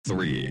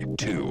Three,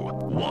 two,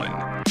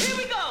 one. Here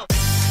we go!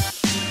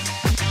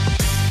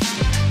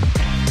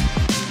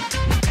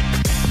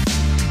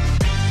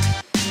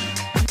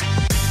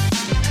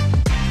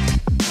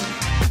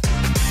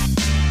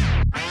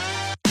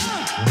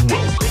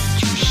 Welcome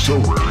to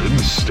Sower in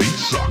State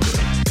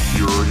Soccer.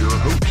 Here are your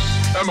hosts,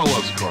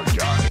 MLS card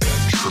guy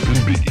and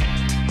Trippin'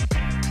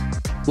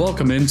 B.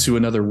 Welcome into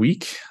another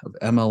week of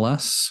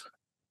MLS,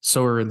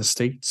 Sower in the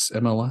States,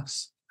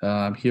 MLS.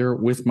 I'm here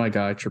with my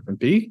guy, Trippin'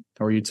 B.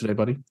 How are you today,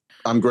 buddy?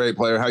 I'm great,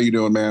 player. How you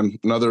doing, man?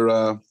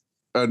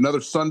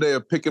 Another Sunday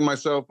of picking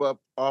myself up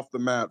off the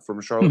mat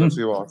from Charlotte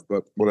FC loss,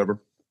 but whatever.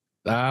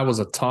 That was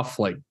a tough,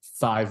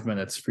 5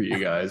 minutes for you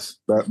guys.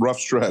 That rough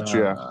stretch,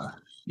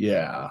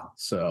 Yeah.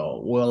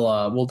 So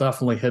we'll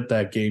definitely hit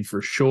that game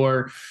for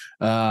sure.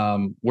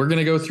 We're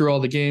gonna go through all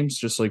the games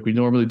just like we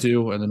normally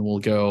do, and then we'll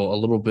go a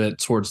little bit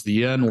towards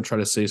the end. We'll try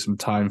to save some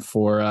time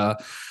for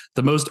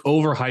the most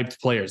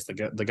overhyped players,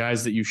 the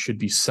guys that you should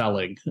be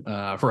selling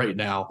right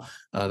now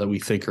that we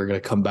think are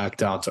going to come back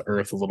down to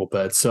earth a little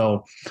bit.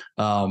 So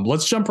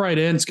let's jump right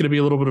in. It's going to be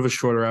a little bit of a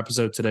shorter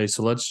episode today,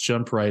 so let's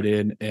jump right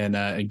in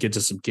and get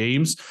to some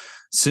games.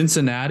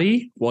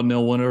 Cincinnati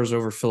 1-0 winners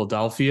over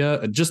Philadelphia.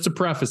 And just to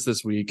preface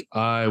this week,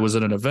 I was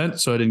at an event,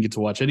 so I didn't get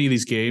to watch any of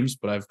these games,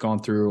 but I've gone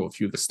through a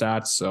few of the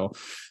stats. So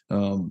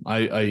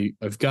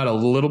I've got a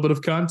little bit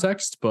of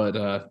context,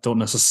 but don't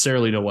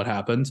necessarily know what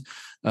happened.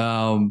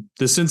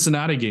 The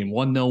Cincinnati game,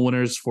 1-0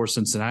 winners for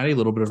Cincinnati, a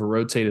little bit of a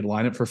rotated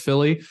lineup for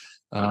Philly.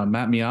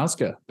 Matt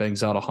Miazga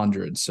bangs out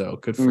 100. So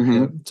good for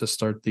him to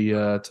start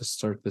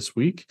this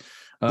week.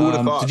 Who would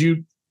have thought?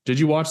 Did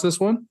you watch this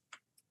one?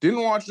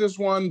 Didn't watch this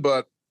one,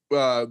 but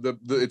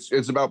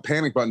it's about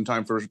panic button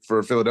time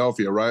for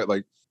Philadelphia, right?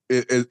 Like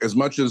as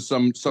much as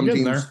some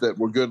teams that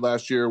were good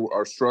last year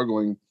are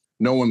struggling,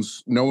 no one,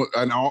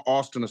 and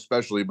Austin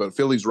especially, but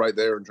Philly's right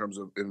there in terms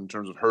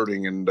of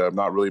hurting and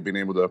not really being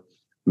able to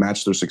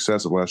match their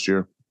success of last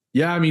year.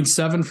 Yeah, I mean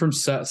 7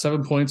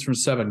 points from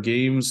 7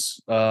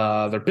 games.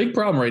 Their big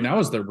problem right now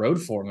is their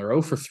road form. They're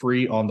 0 for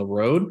 3 on the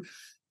road,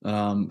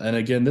 and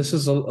again, this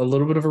is a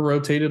little bit of a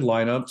rotated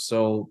lineup.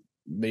 So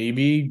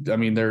maybe, I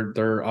mean,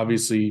 they're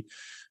obviously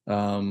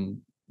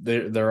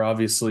they're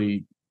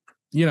obviously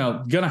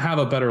going to have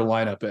a better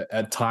lineup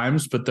at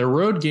times, but their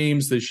road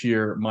games this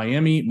year: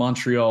 Miami,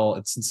 Montreal,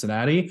 and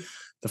Cincinnati.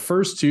 The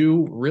first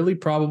two really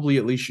probably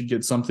at least should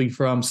get something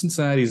from.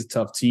 Cincinnati is a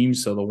tough team,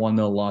 so the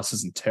 1-0 loss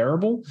isn't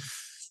terrible.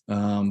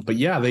 But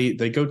yeah,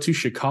 they go to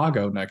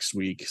Chicago next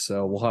week,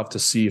 so we'll have to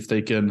see if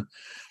they can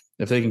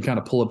kind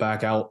of pull it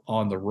back out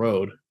on the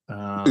road.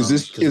 Is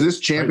this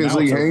Champions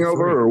League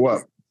hangover or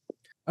what?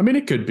 I mean,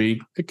 it could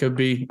be.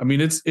 I mean,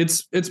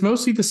 it's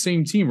mostly the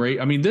same team, right?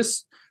 I mean,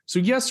 so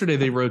yesterday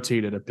they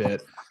rotated a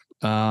bit,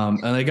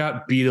 and they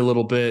got beat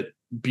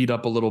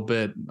up a little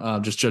bit,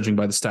 just judging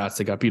by the stats.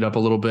 They got beat up a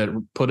little bit,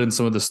 put in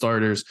some of the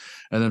starters,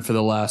 and then for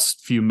the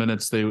last few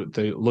minutes, they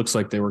looks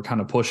like they were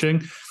kind of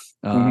pushing,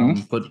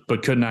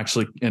 but couldn't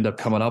actually end up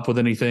coming up with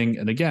anything.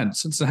 And again,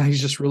 Cincinnati's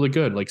just really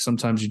good. Like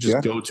sometimes you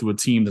just go to a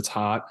team that's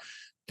hot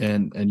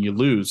and you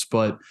lose.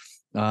 But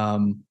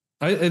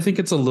I think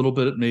it's a little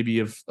bit maybe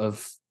of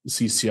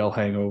CCL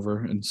hangover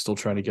and still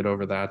trying to get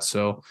over that.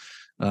 So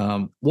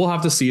we'll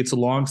have to see. It's a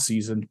long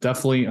season.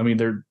 Definitely. I mean,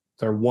 they're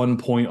 1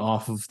 point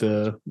off of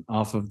the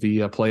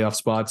playoff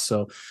spots,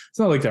 so it's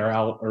not like they're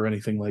out or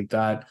anything like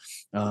that.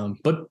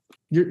 But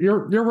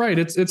you're right.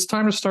 It's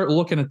time to start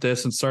looking at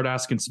this and start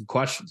asking some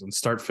questions and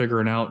start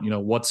figuring out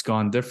what's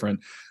gone different.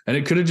 And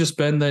it could have just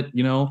been that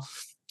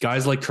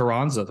guys like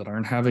Carranza that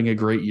aren't having a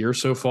great year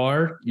so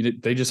far.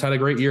 They just had a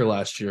great year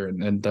last year,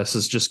 and this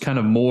is just kind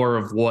of more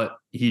of what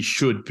he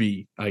should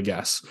be, I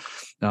guess.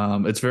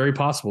 It's very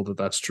possible that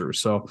that's true.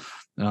 So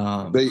they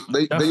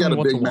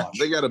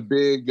got a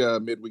big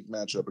midweek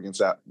matchup against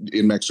that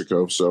in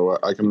Mexico. So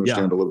I can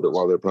understand a little bit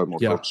why they're probably more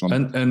focused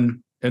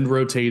on and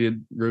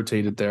rotated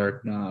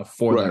there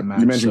for that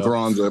match. You mentioned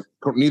Carranza.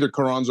 Neither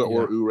Carranza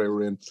or Ure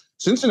were in.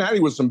 Cincinnati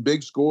with some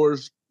big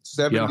scores.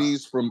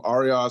 70s from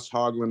Arias,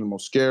 Hoagland, and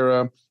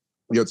Mosquera.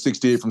 You got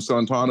 68 from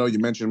Santano. You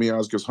mentioned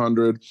Miazga's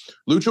 100.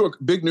 Lucho,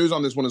 big news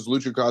on this one is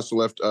Lucho Costa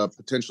left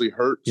potentially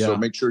hurt. Yeah. So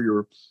make sure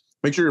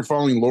you're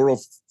following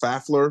Laurel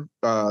Pfaffler,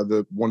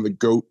 one of the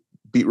GOAT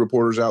beat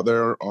reporters out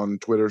there on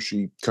Twitter.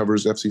 She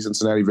covers FC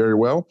Cincinnati very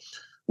well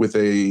with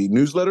a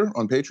newsletter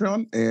on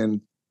Patreon,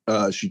 and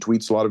she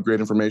tweets a lot of great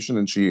information,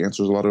 and she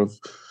answers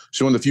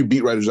she's one of the few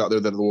beat writers out there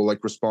that will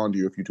respond to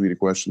you if you tweet a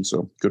question.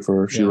 So good for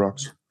her. She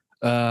rocks.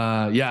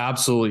 Yeah,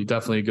 absolutely.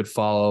 Definitely a good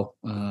follow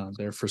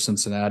there for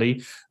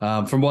Cincinnati.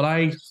 From what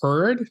I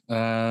heard,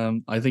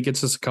 I think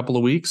it's just a couple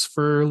of weeks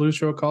for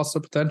Lucio Acosta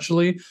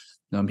potentially.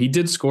 He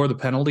did score the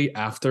penalty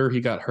after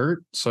he got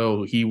hurt,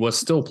 so he was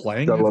still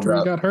playing after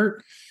he got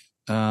hurt.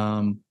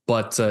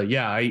 But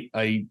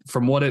I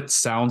from what it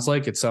sounds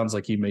like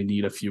he may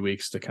need a few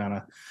weeks to kind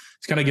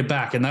of get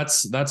back, and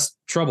that's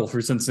trouble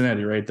for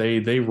Cincinnati, right?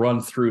 They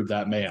run through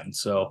that man,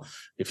 so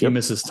if he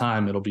misses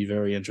time, it'll be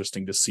very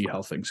interesting to see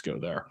how things go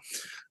there.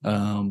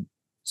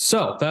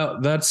 So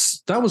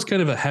that was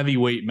kind of a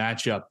heavyweight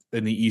matchup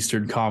in the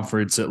Eastern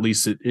Conference. At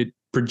least it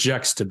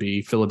projects to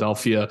be.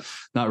 Philadelphia,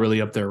 not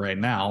really up there right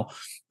now.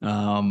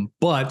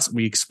 But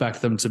we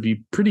expect them to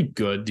be pretty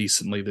good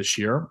decently this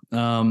year.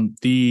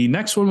 The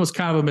next one was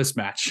kind of a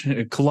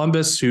mismatch.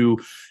 Columbus, who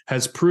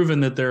has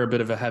proven that they're a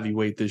bit of a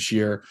heavyweight this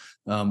year,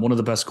 one of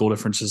the best goal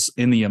differences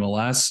in the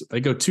MLS.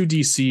 They go to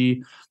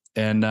DC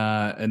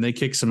and they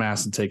kick some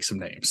ass and take some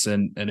names.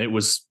 And it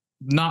was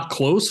not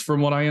close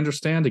from what I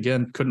understand.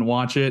 Again, couldn't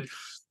watch it.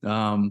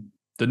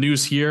 The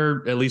news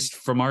here, at least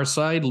from our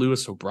side,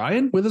 Lewis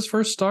O'Brien with his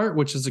first start,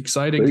 which is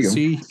exciting to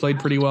see. He played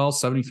pretty well,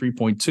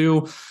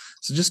 73.2.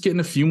 So just getting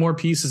a few more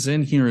pieces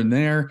in here and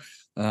there,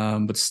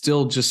 but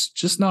still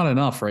just not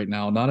enough right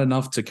now. Not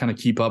enough to kind of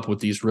keep up with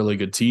these really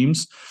good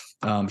teams.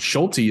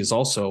 Schulte is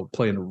also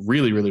playing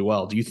really, really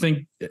well. Do you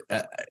think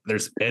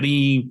there's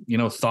any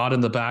thought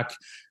in the back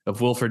of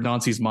Wilfred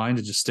Nancy's mind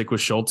to just stick with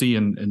Schulte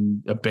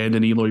and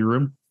abandon Eloy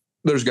Room?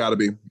 There's got to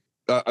be.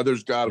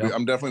 There's got to be.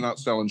 I'm definitely not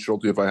selling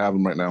Schulte if I have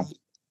him right now.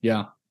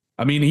 Yeah.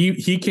 I mean,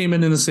 he came in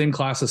the same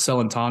class as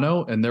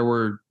Celentano, and there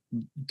were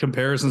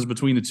comparisons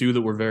between the two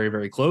that were very,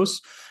 very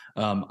close.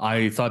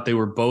 I thought they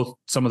were both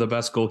some of the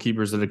best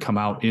goalkeepers that had come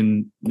out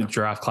in the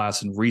draft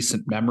class in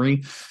recent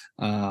memory.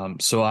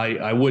 So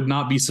I would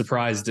not be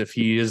surprised if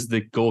he is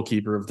the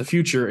goalkeeper of the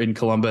future in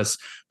Columbus,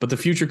 but the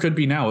future could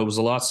be now. It was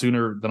a lot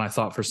sooner than I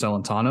thought for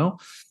Celentano.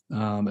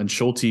 And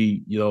Schulte,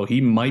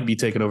 he might be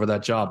taking over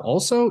that job.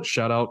 Also,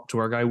 shout out to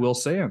our guy Will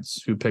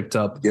Sands, who picked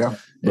up a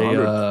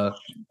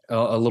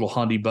little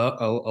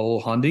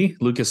Hundy.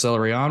 Lucas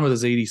Elrion with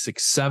his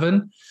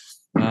 86.7.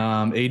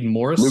 Aiden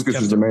Morris Lucas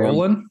kept it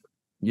rolling.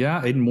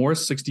 Yeah, Aiden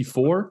Morris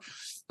 64.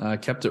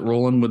 Kept it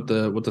rolling with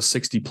the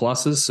 60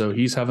 pluses, so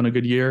he's having a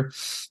good year.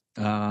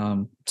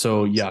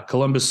 So yeah,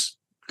 Columbus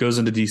goes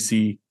into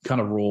DC, kind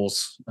of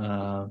rolls,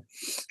 and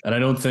I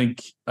don't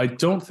think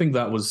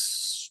that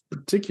was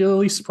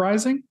particularly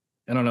surprising.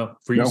 I don't know.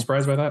 Were you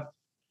surprised by that?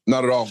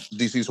 Not at all.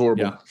 DC's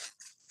horrible.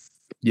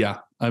 Yeah.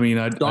 I mean,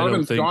 I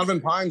don't think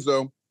Donovan Pines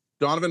though.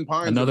 Donovan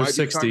Pines another might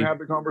 60. be time to have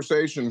the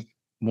conversation.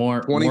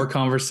 More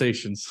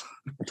conversations.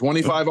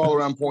 25 all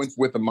around points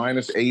with a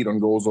 -8 on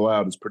goals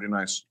allowed is pretty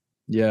nice.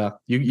 Yeah,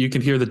 you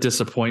can hear the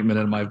disappointment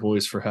in my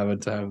voice for having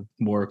to have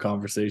more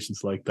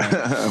conversations like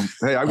that.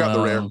 Hey, I've got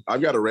the rare.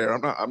 I've got a rare.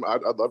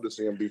 I'd love to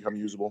see him become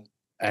usable.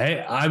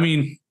 Hey, I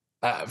mean,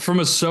 from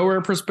a Sower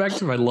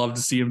perspective, I'd love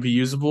to see him be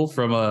usable.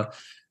 From a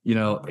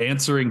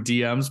answering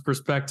DMs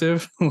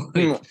perspective,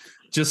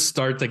 just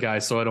start the guy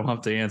so I don't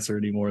have to answer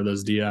any more of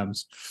those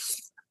DMs.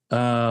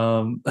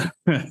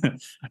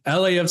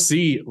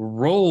 LAFC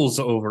rolls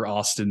over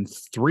Austin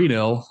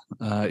 3-0.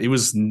 It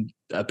was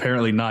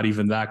apparently not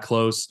even that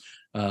close.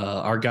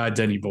 Our guy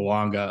Denny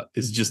Bouanga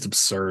is just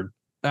absurd,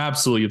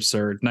 absolutely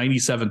absurd.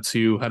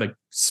 97-2, had a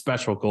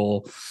special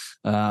goal.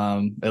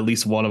 At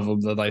least one of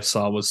them that I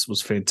saw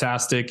was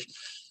fantastic.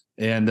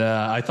 And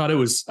I thought it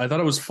was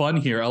fun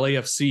here.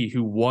 LAFC,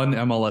 who won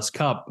MLS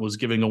Cup, was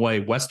giving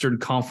away Western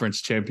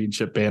Conference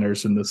Championship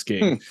banners in this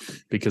game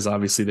because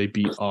obviously they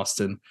beat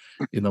Austin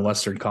in the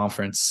Western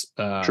Conference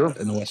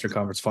in the Western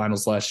Conference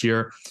Finals last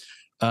year.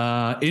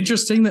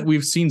 Interesting that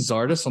we've seen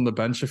Zardes on the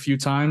bench a few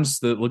times.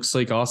 That looks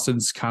like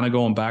Austin's kind of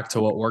going back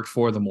to what worked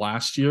for them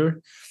last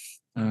year,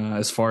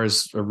 as far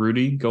as a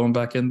Rudy going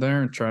back in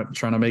there and trying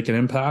to make an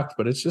impact,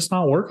 but it's just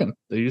not working.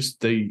 They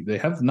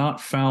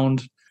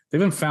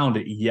haven't found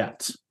it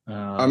yet.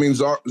 I mean,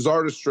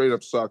 Zardes straight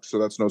up sucks, so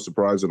that's no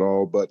surprise at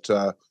all. But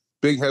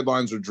big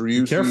headlines are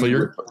Driussi. Careful,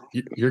 you're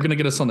going to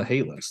get us on the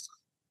hate list.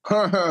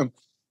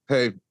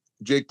 Hey,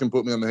 Jake can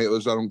put me on the hate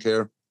list. I don't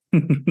care.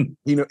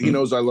 He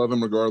knows I love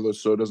him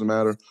regardless, so it doesn't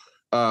matter.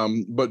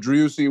 But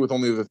Driussi with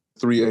only the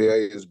 3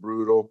 AA is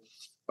brutal.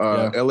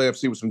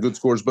 LAFC with some good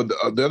scores, but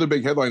the other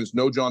big headline is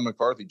no John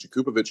McCarthy.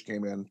 Jakupovic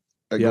came in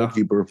at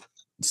goalkeeper.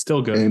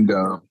 Still good. And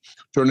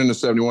turned into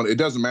 71. It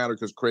doesn't matter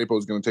because Crapo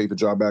is going to take the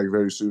job back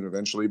very soon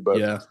eventually.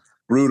 But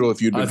brutal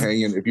if you'd been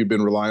if you'd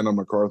been relying on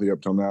McCarthy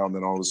up till now, and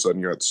then all of a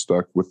sudden you got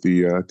stuck with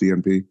the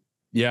DNP.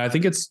 Yeah, I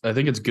think it's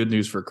good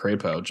news for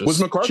Crapo. Was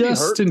McCarthy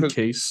hurt? In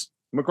case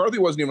McCarthy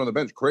wasn't even on the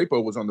bench.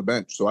 Crapo was on the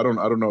bench, so I don't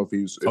know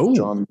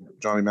if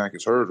Johnny Mack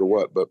is hurt or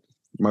what. But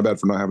my bad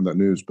for not having that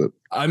news. But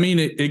I mean,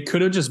 it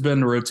could have just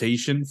been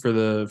rotation for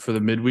the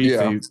midweek.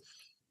 Yeah.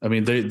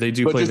 They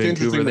do play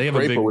Vancouver. They have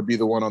Crapo would be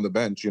the one on the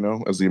bench,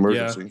 as the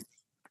emergency.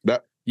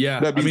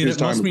 It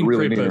must mean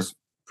really Crapo's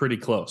pretty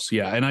close.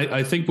 Yeah, and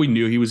I think we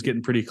knew he was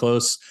getting pretty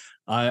close.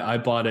 I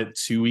bought it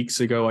 2 weeks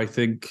ago, I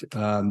think,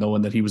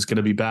 knowing that he was going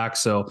to be back.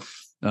 So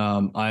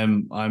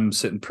I'm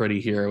sitting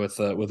pretty here with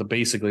a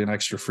basically an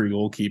extra free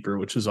goalkeeper,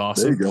 which is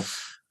awesome. There you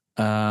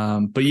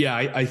go. But yeah,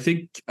 I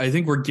think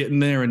we're getting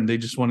there, and they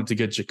just wanted to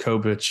get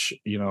Jakovic,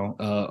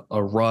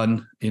 a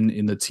run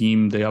in the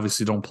team. They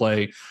obviously don't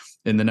play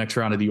in the next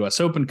round of the U.S.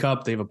 Open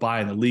Cup. They have a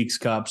bye in the Leagues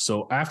Cup.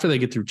 So after they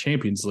get through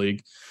Champions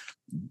League,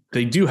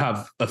 they do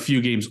have a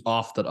few games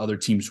off that other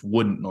teams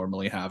wouldn't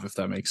normally have, if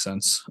that makes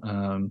sense.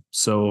 I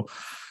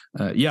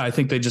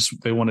think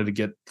they wanted to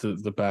get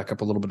the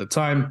backup a little bit of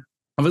time.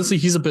 Obviously,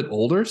 he's a bit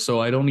older, so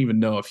I don't even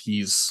know if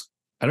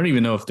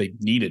they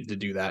needed to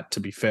do that, to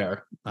be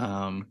fair.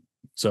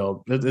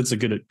 So it's a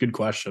good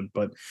question.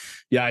 But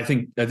yeah, I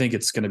think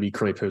it's going to be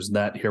Crepeau's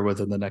net here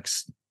within the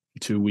next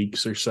 2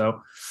 weeks or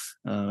so.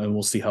 And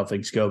we'll see how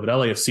things go. But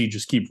LAFC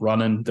just keep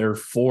running. They're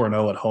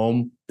 4-0 at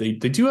home. They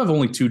do have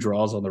only 2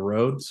 draws on the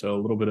road, so a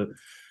little bit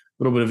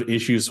of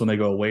issues when they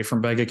go away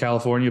from Banc of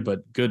California.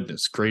 But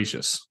goodness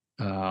gracious,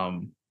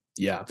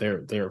 yeah,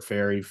 they're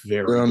very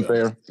they're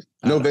unfair.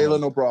 No Vela,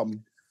 no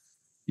problem.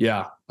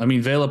 Yeah, I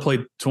mean Vela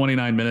played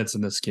 29 minutes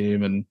in this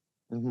game, and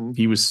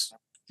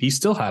he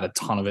still had a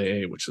ton of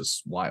AA, which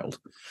is wild.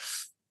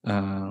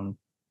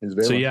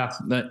 So yeah,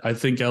 I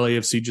think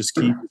LAFC just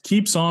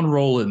keeps on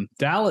rolling.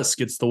 Dallas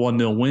gets the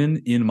 1-0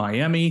 win in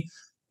Miami,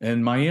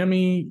 and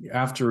Miami,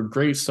 after a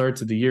great start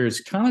to the year, has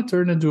kind of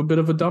turned into a bit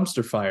of a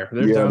dumpster fire.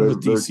 They're down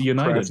with DC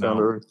United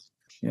now.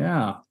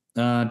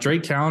 Yeah,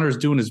 Drake Callender is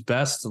doing his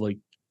best to like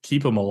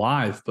keep him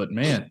alive, but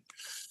man,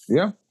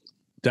 yeah,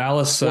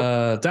 Dallas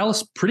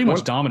pretty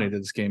much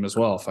dominated this game as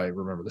well, if I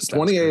remember the stats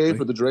 20 AA correctly.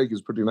 for the Drake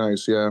is pretty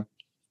nice. Yeah.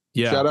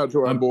 Shout out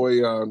to our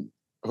boy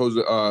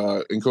Jose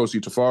Nkosi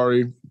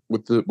Tafari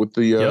with the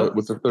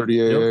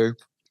 30 AA. Yep.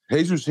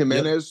 Jesus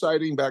Jimenez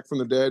sighting back from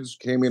the dead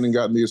came in and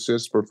got the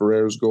assist for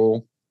Ferreira's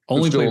goal.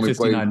 Only played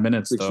 59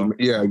 minutes though.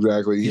 Yeah,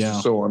 exactly. He's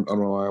just so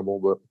unreliable,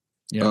 but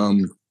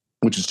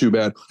which is too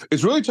bad.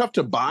 It's really tough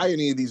to buy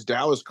any of these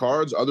Dallas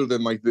cards other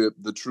than like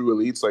the true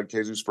elites like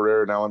Jesus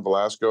Ferreira and Alan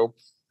Velasco.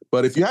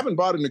 But if you haven't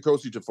bought a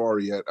Nkosi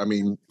Tafari yet, I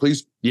mean,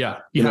 please, you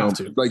have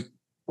to.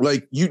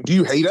 Like do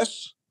you hate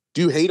us?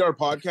 Do you hate our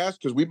podcast?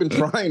 Because we've been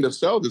trying to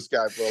sell this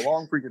guy for a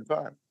long freaking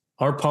time.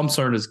 Our pumps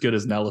aren't as good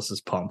as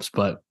Nellis's pumps,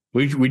 but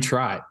we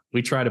try.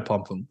 We try to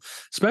pump them,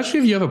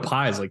 especially if you have a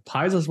Pies. Like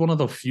Pies is one of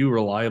the few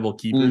reliable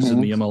keepers in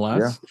the MLS.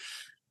 Yeah.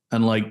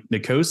 And like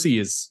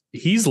Nkosi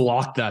he's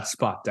locked that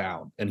spot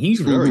down, and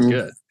he's very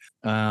good.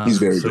 He's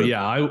very good. So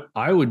yeah,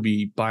 I would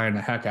be buying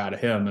the heck out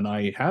of him, and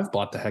I have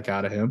bought the heck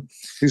out of him.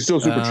 He's still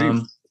super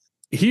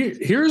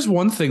cheap. Here's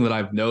one thing that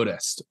I've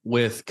noticed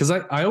because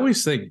I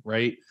always think,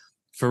 right,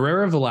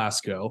 Ferreira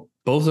Velasco,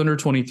 both under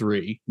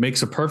 23,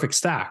 makes a perfect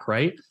stack,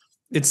 right?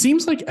 It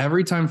seems like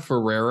every time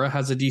Ferreira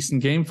has a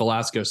decent game,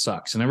 Velasco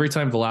sucks, and every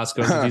time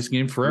Velasco has a decent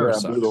game, Ferreira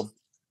sucks. Brutal.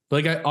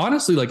 Like I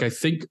honestly, like I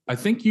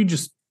think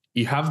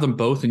you have them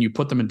both and you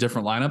put them in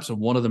different lineups, and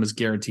one of them is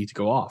guaranteed to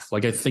go off.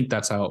 Like I think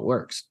that's how it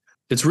works.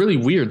 It's really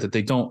weird that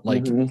they don't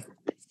like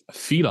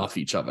feed off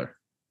each other.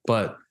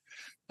 But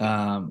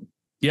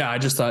yeah, I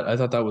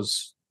thought that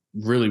was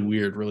really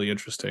weird, really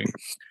interesting.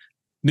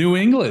 New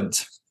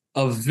England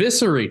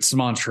eviscerates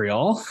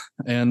Montreal,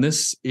 and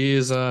this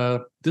is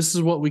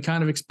what we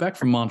kind of expect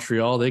from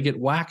Montreal. They get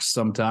waxed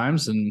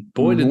sometimes, and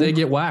boy, did they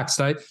get waxed.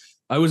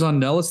 I was on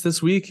Nellis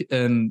this week,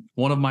 and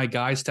one of my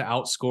guys to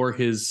outscore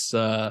his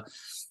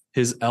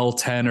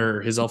L10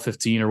 or his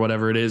L15 or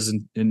whatever it is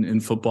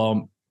in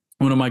football.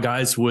 One of my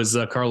guys was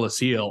Carlos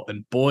Heel,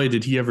 and boy,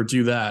 did he ever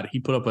do that. He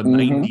put up a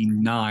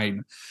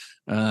 99.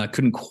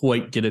 Couldn't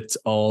quite get it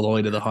all the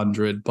way to the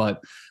 100,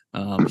 but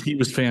he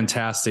was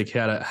fantastic.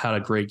 Had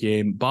a great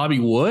game. Bobby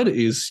Wood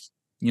is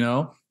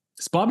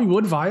Bobby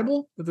Wood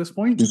viable at this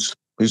point?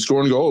 He's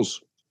scoring goals.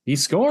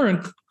 He's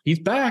scoring. He's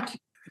back.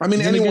 I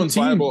mean, anyone's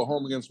viable at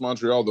home against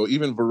Montreal, though.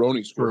 Even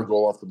Veroni scored a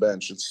goal off the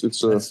bench. That's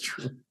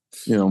true.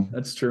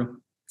 That's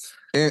true.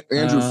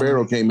 Andrew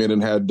Farrell came in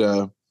and had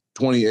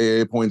 20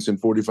 AA points in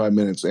 45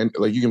 minutes, and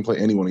like you can play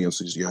anyone against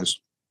these guys.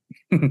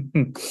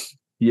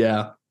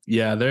 Yeah,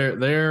 they're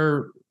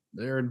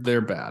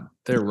bad.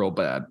 They're real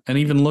bad. And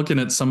even looking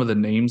at some of the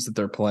names that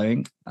they're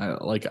playing,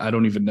 I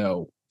don't even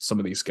know some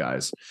of these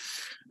guys.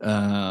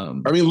 I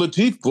mean,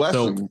 Latif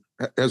Blessing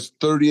has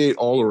 38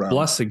 all around.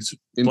 Blessing's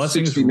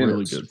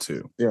really good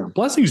too. Yeah,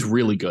 Blessing's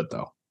really good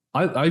though.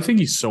 I think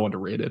he's so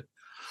underrated.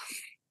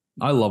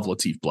 I love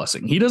Latif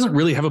Blessing. He doesn't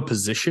really have a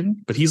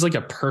position, but he's like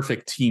a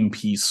perfect team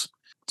piece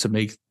to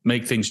make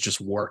things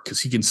just work because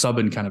he can sub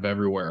in kind of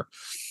everywhere.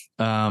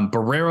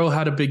 Barrero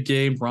had a big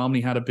game. Romney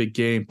had a big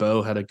game.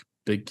 Bo had a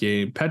big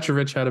game.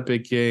 Petrovic had a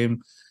big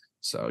game.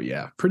 So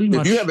yeah, pretty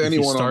much. If you have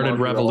anyone started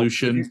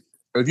Revolution.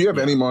 If you have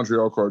any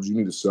Montreal cards, you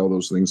need to sell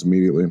those things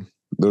immediately.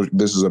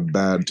 This is a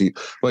bad team.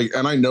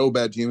 And I know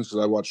bad teams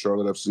because I watch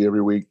Charlotte FC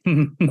every week.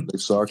 They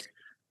suck,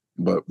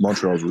 but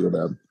Montreal's really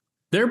bad.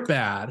 They're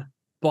bad,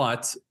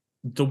 but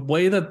the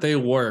way that they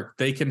work,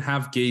 they can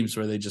have games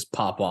where they just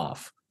pop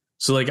off.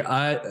 So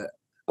I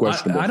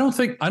don't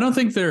think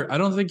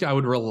I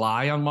would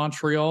rely on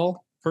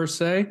Montreal per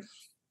se,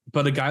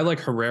 but a guy like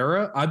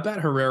Herrera, I bet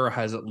Herrera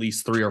has at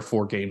least 3 or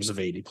 4 games of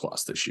 80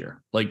 plus this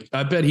year. Like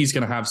I bet he's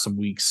going to have some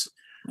weeks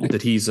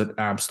that he's an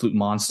absolute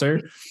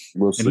monster,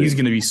 and he's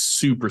going to be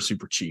super,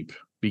 super cheap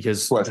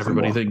because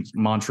everybody thinks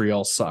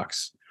Montreal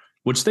sucks,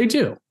 which they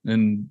do.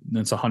 And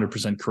that's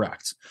 100%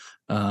 correct.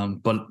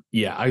 But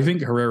yeah, I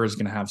think Herrera is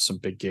going to have some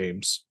big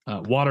games.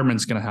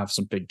 Waterman's going to have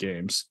some big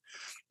games.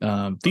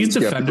 These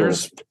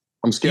defenders,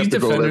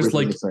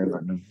 like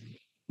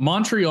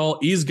Montreal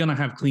is going to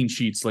have clean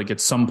sheets. Like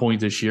at some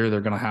point this year, they're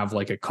going to have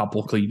like a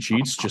couple clean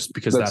sheets just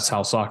because that's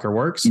how soccer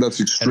works.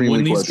 That's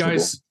extremely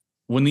questionable.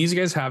 When these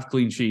guys have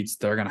clean sheets,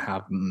 they're going to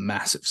have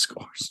massive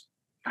scores.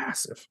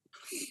 Massive.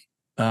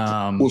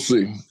 We'll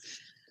see.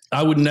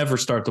 I would never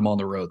start them on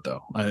the road,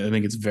 though. I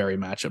think it's very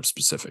matchup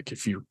specific.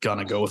 If you're going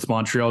to go with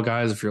Montreal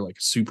guys, if you're like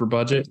a super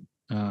budget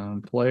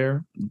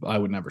player, I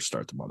would never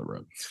start them on the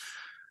road.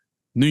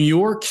 New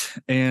York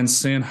and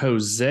San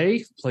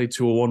Jose played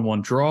to a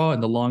 1-1 draw in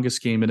the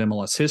longest game in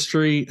MLS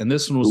history. And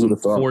this one was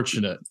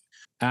unfortunate.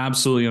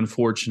 Absolutely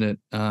unfortunate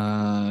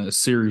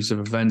series of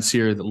events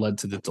here that led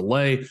to the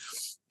delay.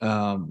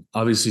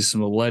 Obviously,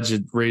 some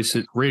alleged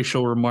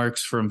racial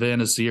remarks from Van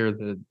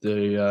Azier,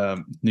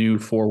 the new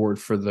forward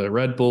for the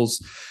Red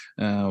Bulls,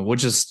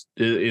 which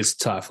is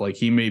tough. Like,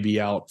 he may be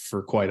out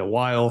for quite a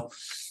while.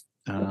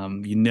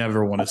 You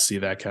never want to see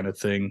that kind of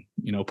thing,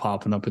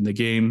 popping up in the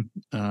game.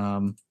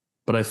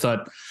 But I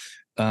thought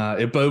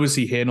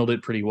he handled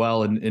it pretty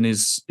well. And in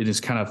his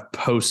kind of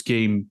post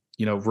game,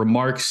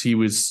 remarks, he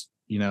was,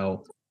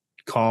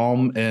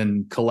 calm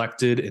and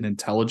collected and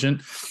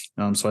intelligent.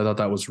 So I thought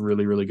that was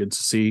really, really good to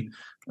see.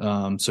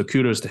 So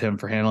kudos to him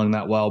for handling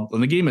that well.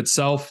 In the game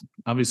itself,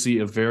 obviously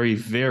a very,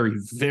 very,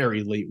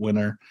 very late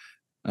winner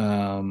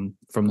from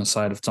the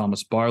side of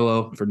Thomas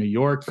Barlow for New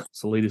York.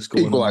 It's the latest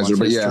goal equalizer,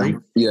 in history.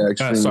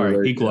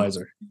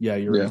 Equalizer. Yeah,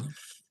 you're right.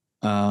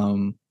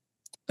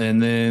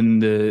 And then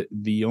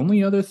the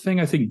only other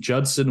thing, I think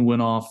Judson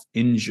went off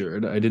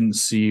injured. I didn't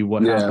see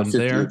what happened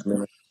there.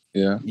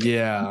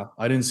 Yeah,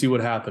 I didn't see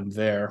what happened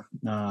there.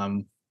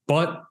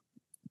 But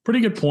pretty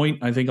good point,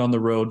 I think, on the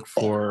road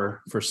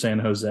for San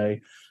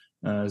Jose,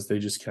 as they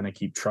just kind of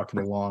keep trucking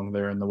along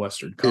there in the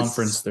Western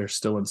Conference. They're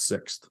still in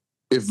 6th.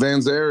 If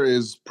Van Zer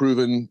is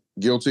proven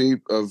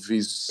guilty of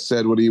he's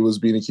said what he was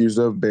being accused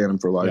of, ban him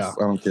for life. Yeah.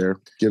 I don't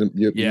care. Get him.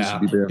 He should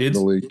be banned from the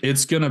league.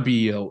 It's gonna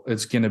be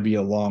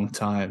a long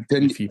time.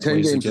 10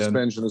 game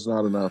suspension is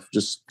not enough.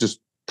 Just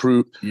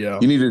prove. Yeah.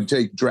 You need to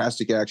take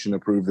drastic action to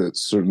prove that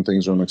certain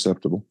things are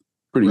unacceptable.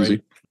 Pretty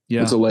easy.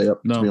 Yeah. It's a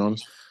layup, to be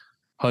honest.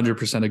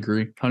 100%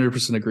 agree.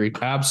 100% agree.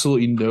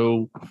 Absolutely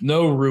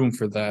no room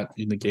for that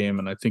in the game.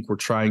 And I think we're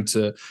trying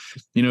to,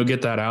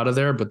 get that out of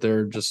there, but there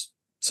are just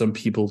some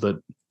people that,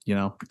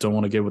 don't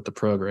want to get with the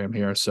program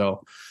here.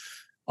 So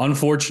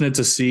unfortunate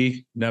to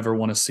see, never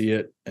want to see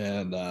it.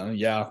 And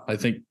I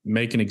think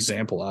make an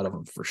example out of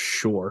them for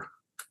sure.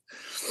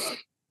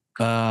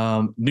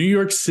 New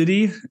York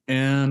City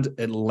and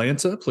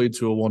Atlanta played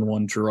to a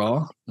 1-1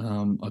 draw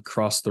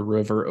across the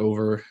river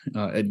over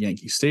at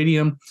Yankee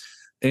Stadium.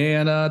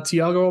 And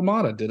Thiago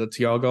Almada did a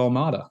Thiago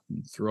Almada,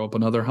 threw up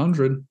another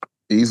 100.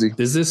 Easy.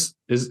 Is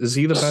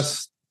he the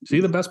best? Is he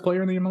the best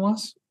player in the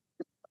MLS?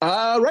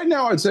 Right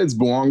now, I'd say it's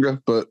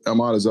Bouanga, but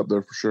Almada's up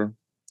there for sure.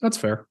 That's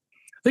fair.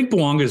 I think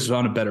Bouanga's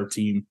on a better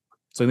team,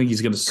 so I think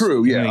he's going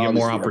to get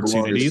more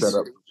opportunities. Set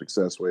up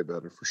success way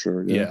better for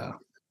sure. Yeah.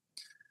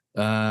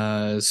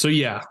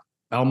 Almada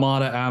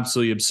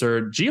absolutely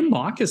absurd.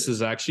 Gianmarcus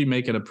is actually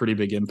making a pretty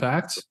big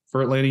impact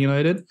for Atlanta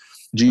United.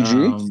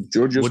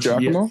 Georgios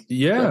Giacomo.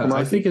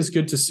 I think it's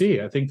good to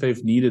see. I think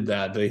they've needed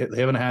that. They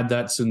haven't had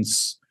that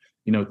since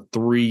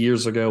 3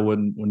 years ago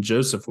when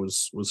Joseph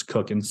was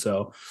cooking.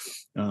 So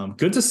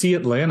good to see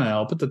Atlanta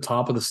up at the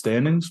top of the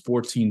standings,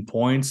 14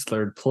 points,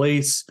 3rd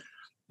place.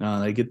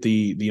 They get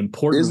the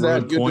important Is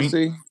that good point.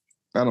 To see?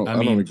 I don't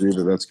agree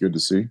that that's good to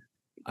see.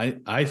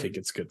 I think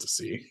it's good to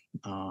see.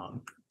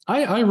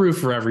 I root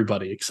for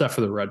everybody except for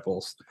the Red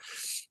Bulls.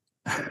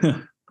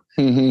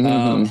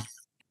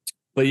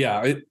 But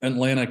yeah,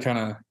 Atlanta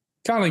kind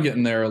of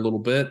getting there a little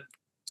bit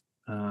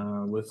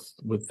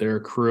with their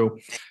crew.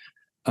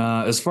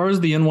 As far as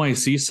the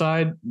NYC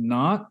side,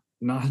 not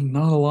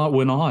a lot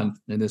went on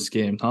in this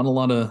game. Not a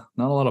lot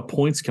of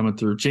points coming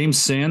through. James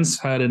Sands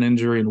had an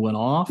injury and went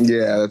off.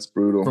 Yeah, that's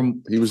brutal.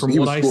 He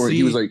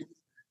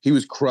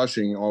was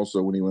crushing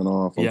also when he went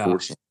off.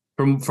 Unfortunately,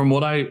 from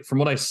what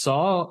I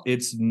saw,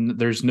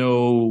 there's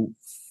no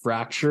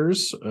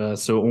fractures,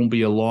 so it won't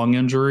be a long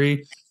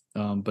injury.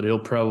 But he'll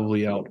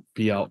probably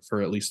be out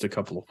for at least a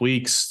couple of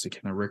weeks to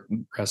kind of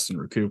rest and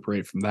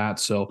recuperate from that.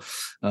 So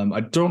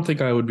I don't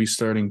think I would be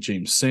starting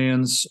James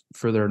Sands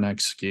for their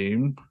next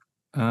game.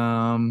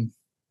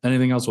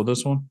 Anything else with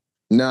this one?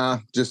 Nah,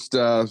 just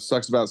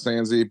sucks about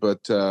Sandsy.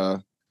 But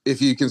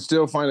if you can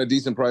still find a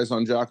decent price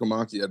on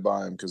Giacomo, I'd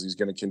buy him because he's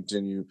going to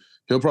continue.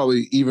 He'll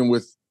probably, even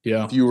with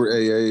fewer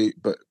AA,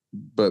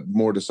 but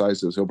more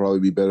decisive, he'll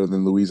probably be better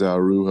than Luis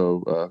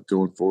Araujo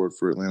going forward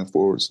for Atlanta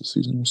forwards this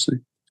season. We'll see.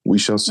 We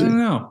shall see. I don't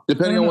know.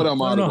 Depending on what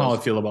Almada I don't know how I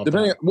feel about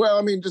that.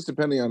 Well, just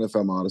depending on if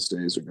Almada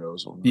stays or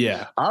goes.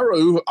 Yeah.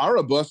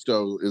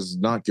 Arabusto is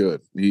not good.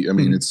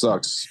 It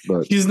sucks,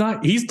 but he's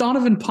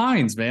Donovan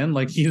Pines, man.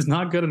 Like, he's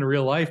not good in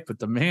real life, but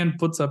the man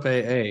puts up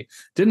AA.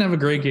 Didn't have a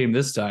great game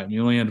this time. He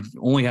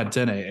only had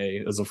 10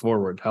 AA as a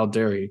forward. How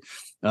dare he?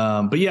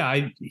 But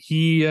yeah,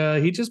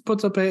 he just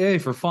puts up AA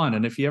for fun.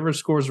 And if he ever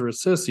scores or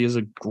assists, he has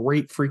a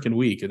great freaking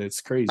week, and it's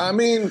crazy.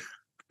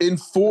 In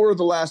 4 of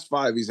the last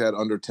 5, he's had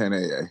under 10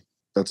 AA.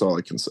 That's all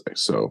I can say.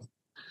 So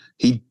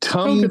he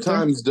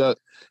sometimes does.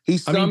 He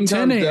sometimes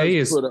 10 AA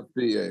does put up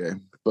the AA,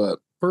 but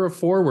for a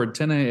forward,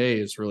 10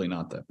 AA is really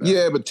not that bad.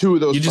 Yeah, but 2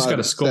 of those you just got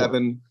to score.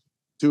 7.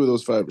 2 of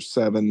those 5 are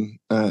 7.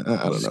 I don't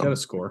know. Just got to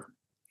score.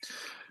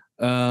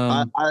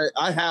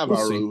 I have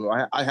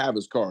I have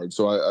his card,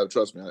 so I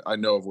trust me. I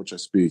know of which I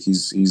speak.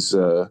 He's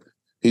a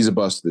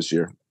bust this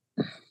year.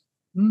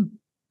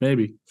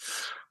 Maybe.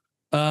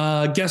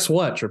 Guess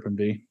what, Trip and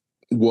B?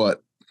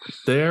 What?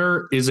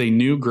 There is a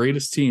new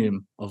greatest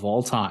team of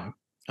all time.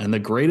 And the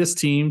greatest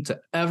team to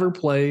ever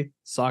play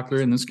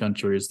soccer in this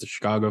country is the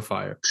Chicago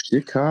Fire.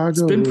 Chicago.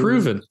 It's been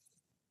proven.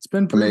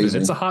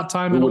 Amazing. It's a hot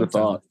time. Who would have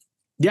thought?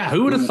 Yeah,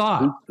 who would have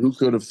thought? Who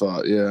could have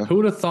thought? Yeah. Who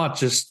would have thought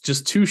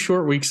just 2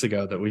 short weeks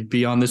ago that we'd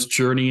be on this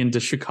journey into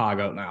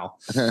Chicago now?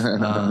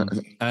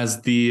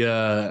 As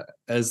the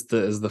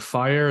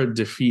Fire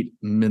defeat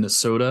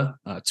Minnesota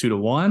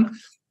 2-1.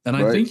 And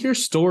I think your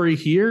story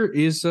here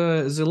is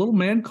a little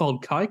man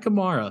called Kai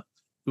Kamara,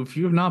 who, if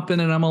you have not been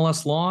in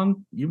MLS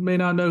long, you may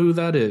not know who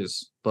that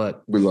is.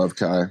 But we love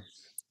Kai.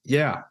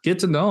 Yeah, get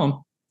to know him.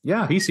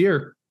 Yeah, he's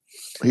here.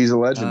 He's a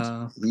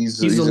legend.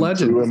 He's a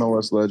legend. True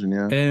MLS legend,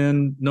 yeah.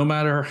 And no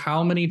matter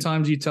how many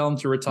times you tell him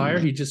to retire,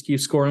 he just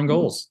keeps scoring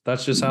goals.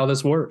 That's just how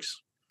this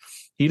works.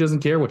 He doesn't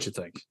care what you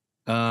think.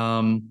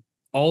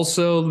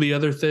 Also, the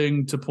other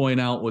thing to point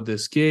out with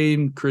this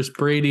game, Chris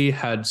Brady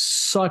had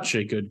such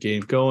a good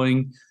game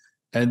going,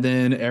 and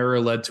then error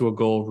led to a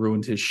goal,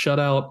 ruined his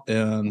shutout,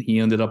 and he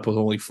ended up with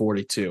only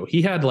 42.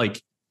 He had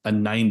like a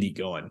 90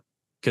 going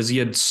because he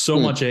had so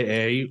much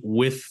AA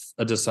with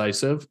a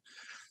decisive,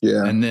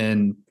 and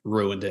then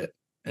ruined it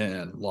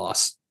and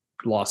lost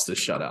his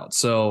shutout.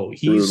 So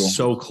he's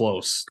so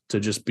close to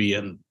just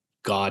being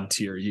God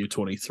tier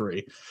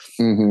U23.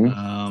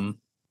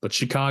 But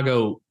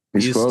Chicago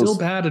is still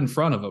bad in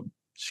front of him.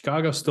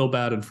 Chicago's still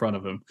bad in front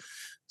of him.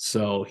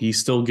 So he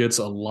still gets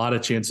a lot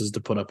of chances to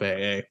put up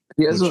AA.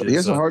 He has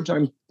a hard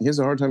time. He has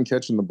a hard time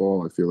catching the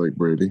ball, I feel like,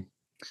 Brady.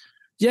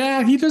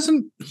 Yeah,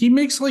 he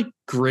makes like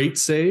great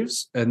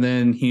saves, and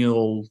then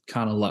he'll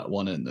kind of let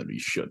one in that he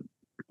shouldn't.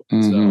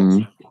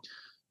 So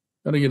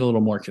gotta get a little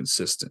more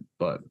consistent,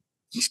 but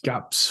he's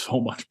got so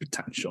much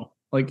potential.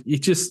 Like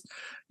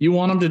you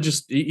want him to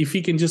just, if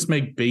he can just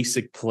make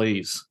basic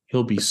plays,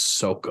 he'll be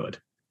so good.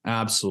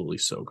 Absolutely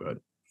so good.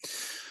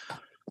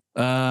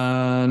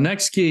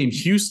 Next game,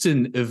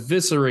 Houston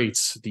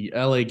eviscerates the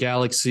LA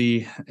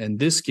Galaxy, and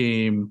this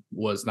game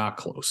was not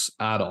close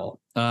at all.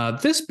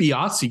 This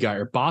Biasi guy,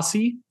 or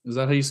Bassi, is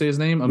that how you say his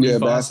name?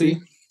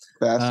 Bassi.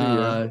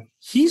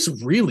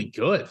 He's really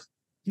good.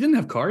 He didn't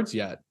have cards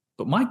yet,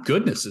 but my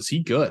goodness, is he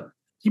good.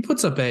 He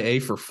puts up AA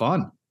for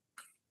fun.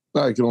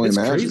 I can only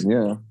imagine, crazy.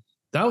 Yeah.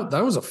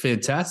 That was a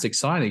fantastic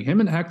signing. Him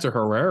and Hector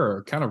Herrera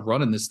are kind of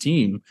running this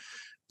team.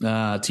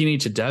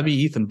 Teenage Adebi,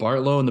 Ethan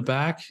Bartlow in the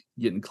back,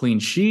 getting clean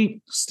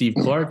sheet. Steve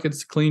Clark gets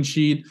the clean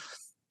sheet.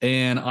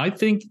 And I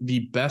think the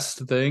best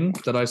thing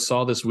that I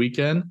saw this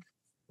weekend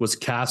was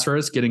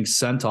Cáceres getting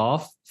sent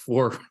off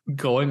for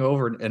going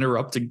over and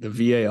interrupting the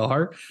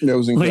VAR. That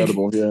was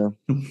incredible, yeah.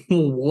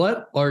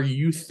 What are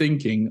you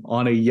thinking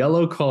on a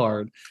yellow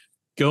card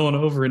going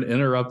over and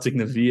interrupting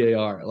the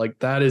VAR? Like,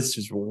 that is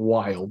just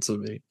wild to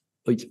me.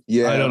 Like,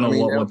 I don't know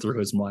what went through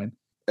his mind.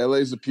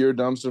 LA's a pure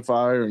dumpster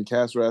fire, and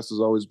Cáceres has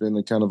always been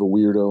a kind of a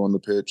weirdo on the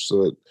pitch,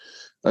 so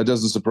it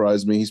doesn't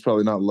surprise me. He's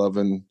probably not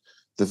loving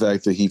the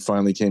fact that he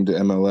finally came to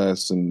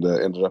MLS and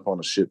ended up on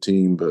a shit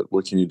team, but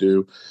what can you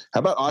do? How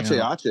about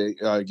Ache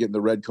getting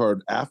the red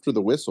card after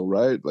the whistle,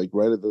 right? Like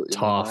right at the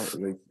tough.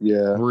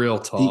 Real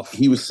tough.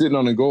 He was sitting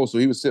on a goal, so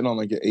he was sitting on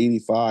like an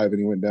 85, and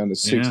he went down to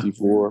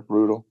 64. Yeah.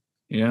 Brutal.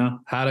 Yeah,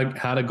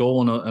 had a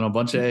goal and a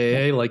bunch of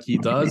AA like he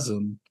does,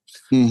 and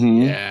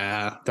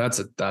yeah, that's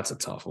a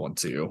tough one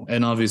too.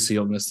 And obviously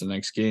he'll miss the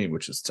next game,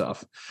 which is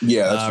tough.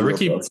 Yeah, that's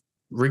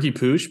Ricky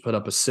Pooch put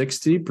up a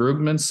 60,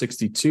 Brugman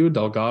 62,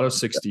 Delgado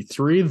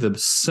 63. The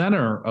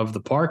center of the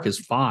park is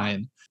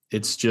fine.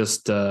 It's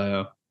just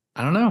I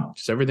don't know,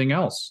 just everything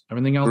else.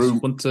 Everything else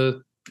went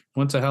to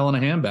hell in a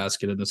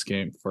handbasket in this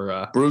game for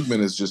Brugman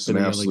is just an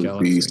absolute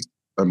beast.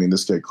 I mean,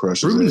 this guy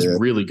crushes. Brugman's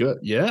really good.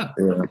 Yeah.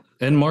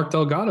 And Mark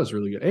Delgado's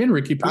really good. And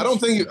Ricky Pooch. I don't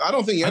think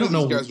any of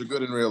these guys are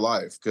good in real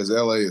life, because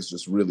LA is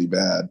just really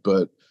bad,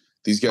 but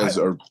these guys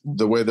are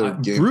the way they're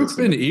game.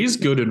 Brugman is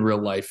good in real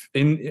life,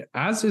 and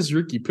as is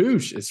Ricky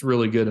Pooch. It's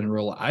really good in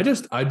real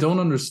life. I don't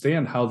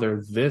understand how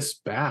they're this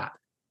bad.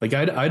 Like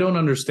I don't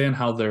understand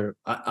how they're.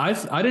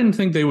 I didn't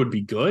think they would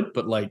be good,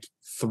 but like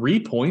 3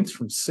 points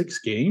from 6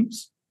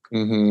 games.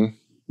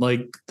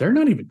 Like they're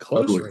not even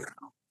close right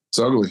now. It's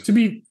ugly.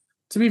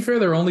 To be fair,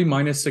 they're only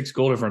 -6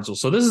 goal differential.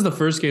 So this is the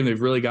first game they've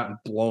really gotten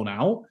blown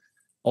out.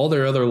 All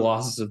their other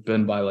losses have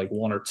been by like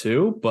 1 or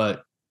 2.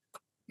 But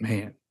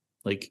man,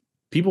 like.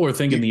 People were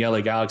thinking the LA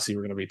Galaxy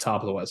were going to be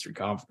top of the Western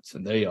Conference,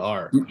 and they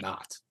are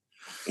not.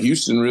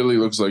 Houston really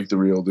looks like the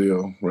real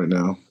deal right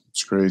now.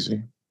 It's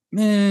crazy.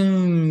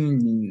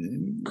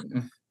 Man,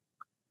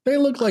 they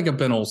look like a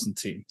Ben Olsen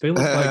team. They look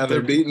like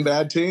they're beating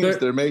bad teams.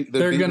 They're going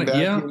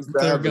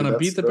to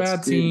beat the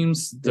bad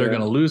teams. They're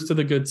going to lose to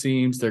the good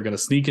teams. They're going to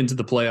sneak into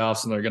the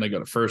playoffs, and they're going to go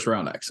to first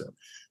round exit.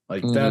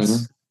 Like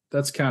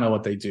that's kind of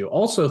what they do.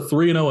 Also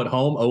 3-0 at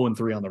home,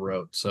 0-3 on the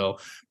road. So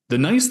the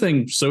nice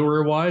thing,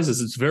 SoRare-wise,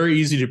 is it's very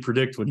easy to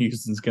predict when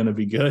Houston's going to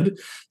be good.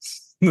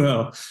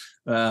 No,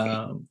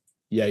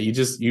 Yeah,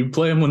 you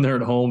play them when they're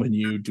at home, and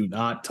you do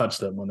not touch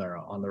them when they're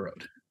on the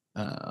road.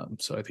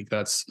 So I think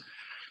that's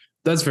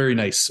very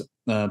nice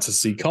to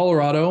see.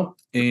 Colorado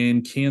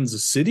and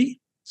Kansas City.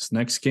 This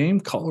next game,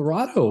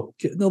 Colorado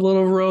getting a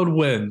little road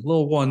win, a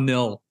little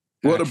 1-0.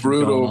 What a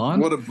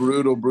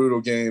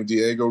brutal game.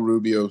 Diego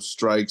Rubio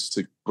strikes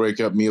to break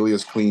up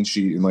Melia's clean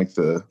sheet in like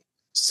the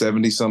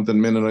 70-something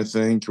minute, I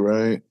think,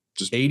 right?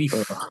 Just 80.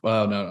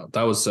 No.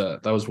 That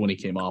was when he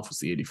came off, was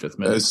the 85th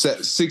minute.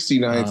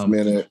 69th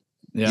minute.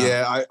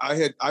 Yeah.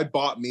 I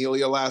bought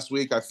Melia last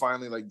week. I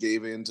finally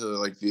gave in to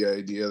the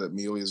idea that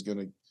Melia is going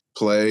to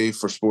play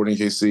for Sporting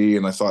KC,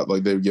 and I thought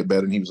they would get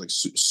better, and he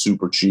was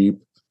super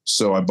cheap.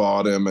 So I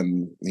bought him,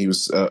 and he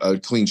was a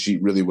clean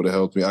sheet really would have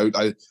helped me.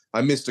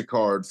 I missed a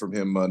card from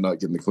him not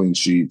getting the clean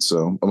sheet,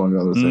 so among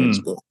other things.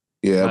 But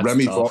yeah,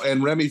 Remy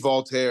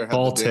Voltaire had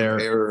the big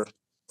error.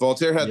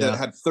 Voltaire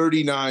had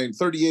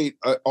 38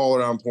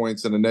 all-around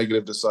points and a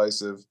negative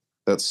decisive.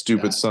 That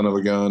stupid son of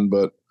a gun.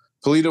 But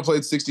Polito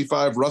played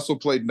 65. Russell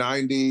played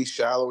 90.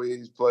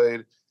 Shallowy's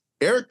played.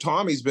 Eric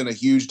Tommy's been a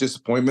huge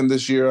disappointment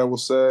this year, I will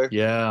say.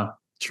 Yeah,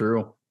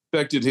 true.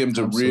 Expected him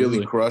to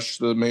really crush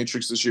the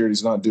Matrix this year, and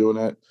he's not doing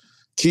it.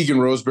 Keegan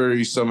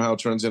Roseberry somehow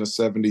turns in a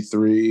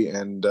 73,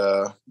 and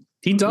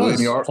he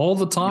does all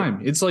the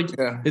time. It's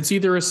it's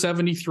either a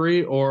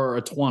 73 or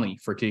a 20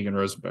 for Keegan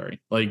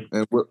Roseberry.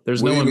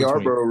 There's William no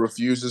Yarbrough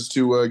refuses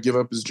to give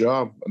up his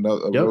job.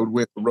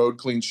 Road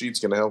clean sheet's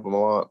going to help him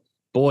a lot.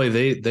 Boy,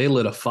 they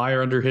lit a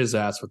fire under his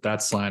ass with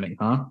that signing,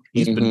 huh?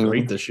 He's been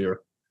great this year.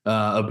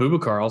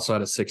 Abubakar also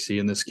had a 60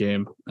 in this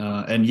game.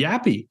 And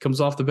Yappy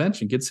comes off the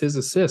bench and gets his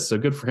assist. So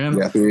good for him.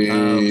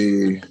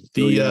 Yappy.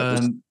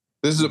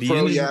 This is a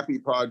pro Yappy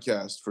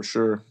podcast for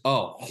sure.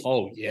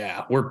 Oh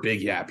yeah. We're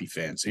big Yappy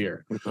fans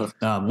here.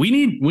 We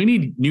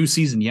need new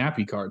season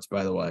Yappy cards,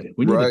 by the way.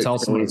 We need to tell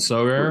someone it's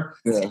so rare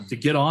to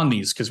get on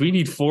these, because we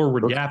need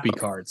forward Yappy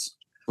cards.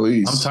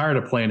 Please. I'm tired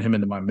of playing him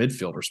into my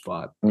midfielder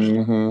spot.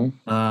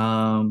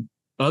 Mm-hmm.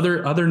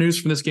 Other news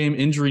from this game,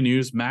 injury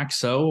news. Max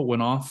So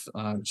went off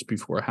just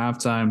before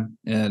halftime,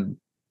 and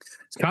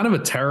it's kind of a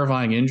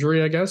terrifying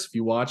injury, I guess, if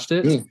you watched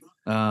it.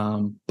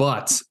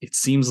 But it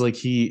seems like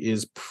he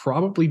is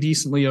probably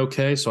decently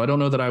okay. So I don't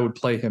know that I would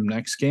play him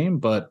next game,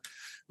 but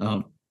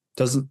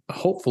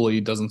hopefully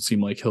doesn't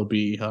seem like he'll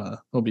be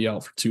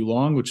out for too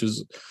long, which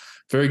is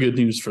very good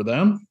news for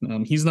them.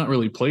 He's not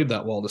really played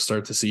that well to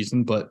start the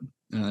season, but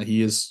he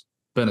has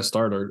been a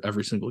starter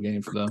every single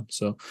game for them.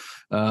 So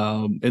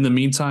in the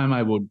meantime,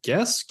 I would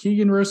guess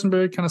Keegan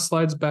Rosenberry kind of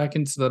slides back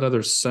into that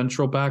other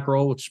central back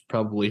role, which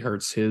probably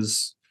hurts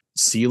his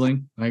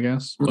ceiling, I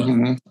guess. But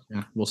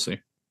yeah, we'll see.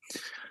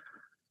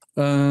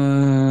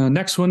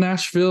 Next one,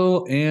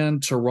 Nashville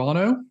and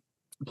Toronto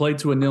played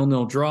to a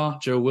 0-0 draw.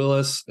 Joe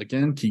Willis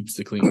again keeps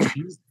the clean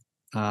sheet.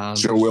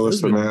 Joe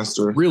Willis, the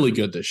master, really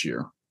good this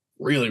year.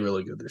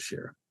 Really good this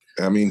year.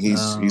 I mean,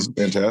 he's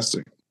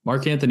fantastic.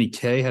 Mark Anthony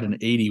Kay had an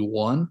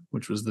 81,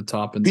 which was the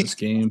top in this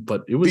game,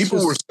 but it was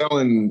were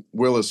selling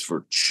Willis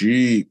for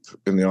cheap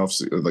in the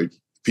offseason.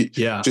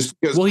 Just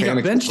because he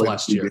got benched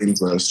last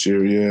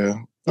year. Yeah.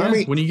 I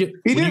mean, when you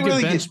get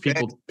benched,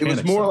 people it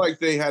was more like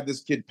they had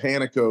this kid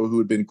Panico who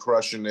had been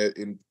crushing it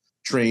in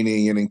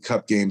training and in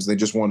cup games. They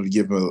just wanted to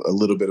give him a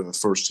little bit of a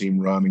first team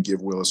run and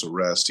give Willis a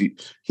rest. He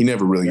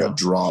never really got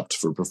dropped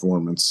for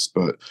performance,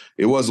 but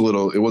it was a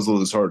little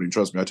disheartening.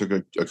 Trust me, I took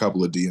a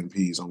couple of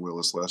DNPs on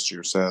Willis last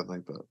year, sadly,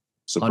 but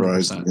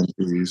surprised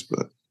DNPs.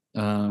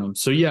 But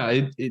so yeah,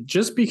 it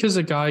just because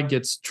a guy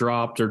gets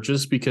dropped, or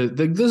just because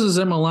this is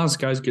MLS,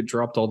 guys get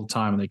dropped all the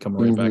time and they come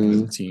right back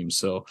into the team.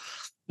 So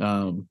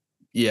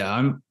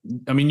yeah,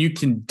 I mean, you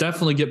can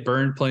definitely get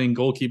burned playing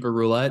goalkeeper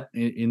roulette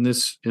in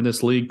this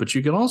league, but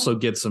you can also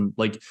get some,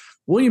 like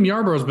William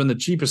Yarbrough has been the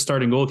cheapest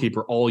starting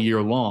goalkeeper all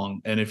year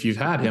long. And if you've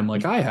had him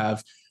like I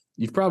have,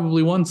 you've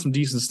probably won some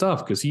decent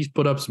stuff because he's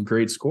put up some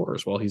great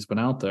scores while he's been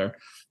out there.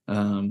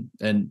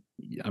 And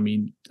I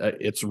mean,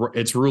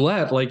 it's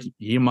roulette. Like,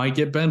 he might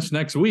get benched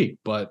next week,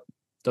 but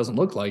doesn't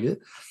look like it.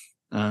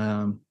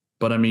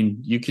 But I mean,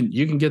 you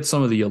can get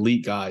some of the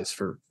elite guys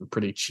for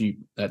pretty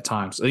cheap at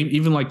times.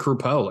 Even like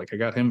Krupo, like I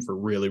got him for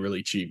really,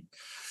 really cheap.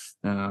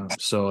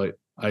 So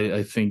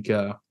I think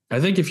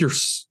if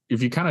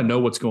you kind of know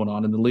what's going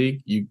on in the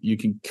league, you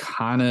can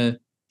kind of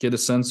get a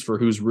sense for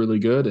who's really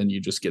good, and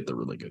you just get the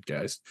really good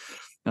guys.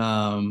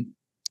 I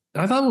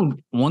thought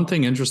one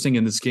thing interesting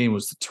in this game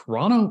was that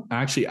Toronto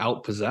actually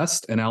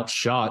outpossessed and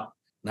outshot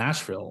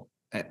Nashville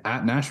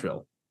at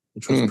Nashville,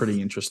 which was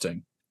pretty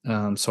interesting.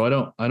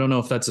 So I don't know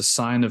if that's a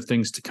sign of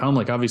things to come.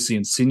 Like, obviously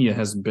Insigne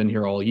hasn't been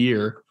here all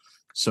year,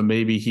 so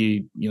maybe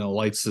he,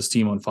 lights this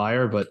team on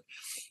fire. But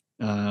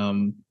I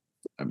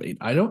mean,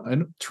 I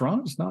don't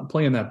Toronto's not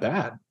playing that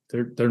bad.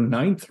 They're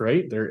ninth,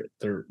 right?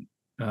 They're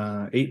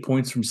 8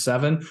 points from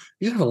 7.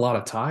 You just have a lot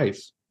of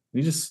ties.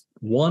 You just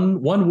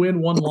one win,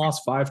 1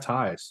 loss, 5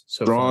 ties.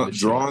 So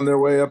drawing their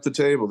way up the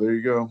table. There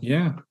you go.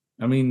 Yeah,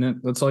 I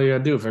mean, that's all you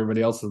gotta do if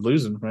everybody else is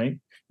losing, right?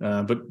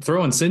 But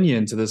throw Insigne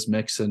into this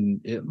mix,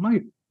 and it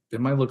might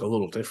look a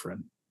little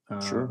different.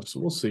 Sure. So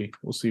we'll see.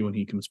 We'll see when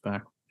he comes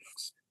back.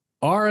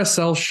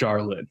 RSL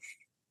Charlotte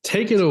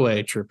Take it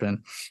away,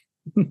 Trippin.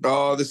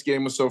 Oh, this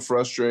game was so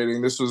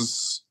frustrating. This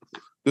is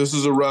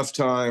a rough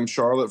time.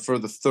 Charlotte, for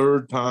the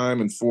third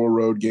time in 4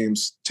 road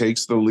games,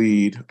 takes the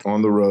lead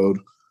on the road,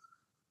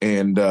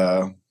 and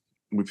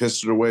we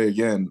pissed it away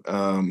again.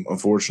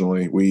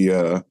 Unfortunately,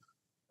 we're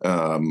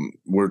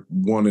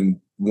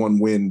 1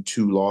 win,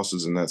 2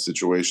 losses in that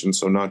situation,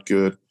 so not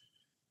good.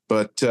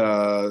 But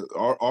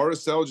our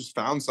RSL just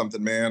found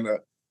something, man.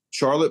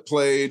 Charlotte's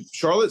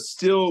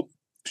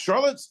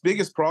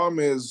biggest problem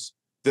is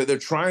that they're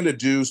trying to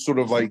do sort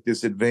of like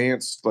this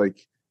advanced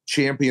like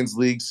Champions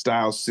League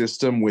style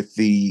system with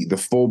the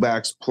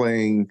fullbacks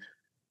playing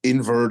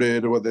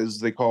inverted, or what as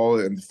they call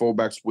it, and the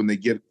fullbacks, when they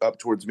get up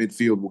towards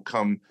midfield, will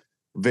come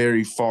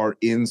very far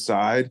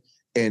inside,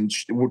 and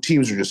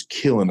teams are just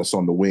killing us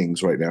on the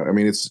wings right now. I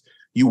mean, it's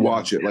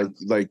watch it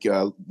like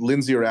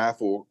Lindsay or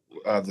Affle,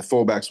 the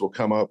fullbacks will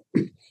come up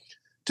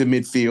to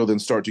midfield and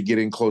start to get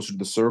in closer to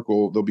the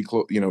circle. They'll be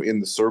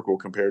in the circle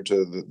compared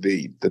to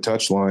the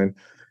touch line.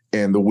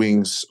 And the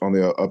wings on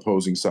the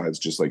opposing sides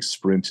just like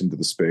sprint into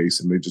the space,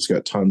 and they just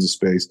got tons of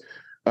space.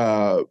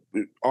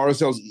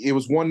 RSL's, it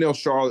was 1-0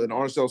 Charlotte, and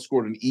RSL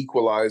scored an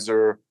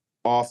equalizer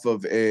off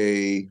of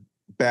a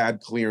bad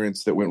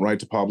clearance that went right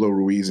to Pablo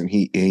Ruiz, and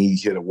he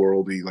hit a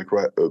worldie, like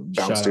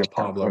bounced in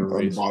Pablo on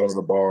Ruiz. the bottom of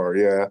the bar.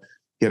 Yeah,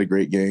 he had a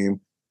great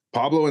game.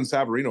 Pablo and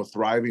Savarino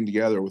thriving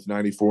together with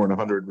 94 and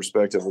 100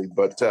 respectively,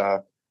 but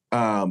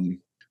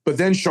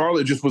then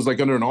Charlotte just was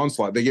like under an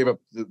onslaught. They gave up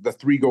the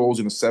 3 goals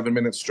in a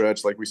 7-minute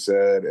stretch, like we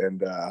said. And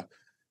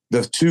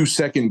the 2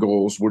 second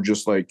goals were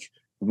just like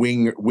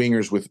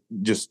wingers with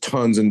just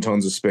tons and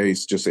tons of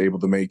space, just able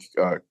to make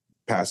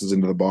passes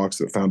into the box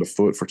that found a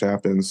foot for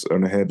tap-ins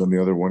and a head on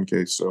the other one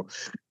case. So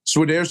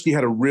Swiderski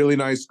had a really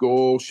nice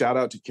goal. Shout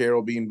out to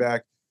Carroll being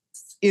back.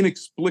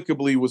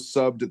 Inexplicably was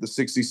subbed at the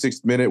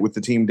 66th minute with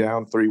the team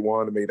down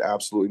 3-1. It made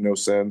absolutely no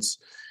sense.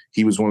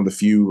 He was one of the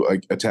few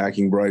like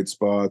attacking bright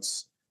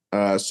spots.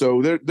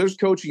 So there's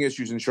coaching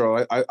issues in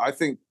Charlotte. I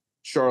think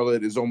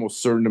Charlotte is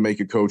almost certain to make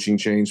a coaching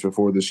change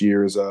before this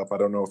year is up. I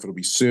don't know if it'll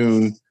be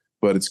soon,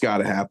 but it's got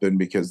to happen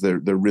because they're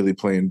really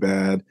playing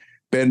bad.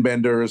 Ben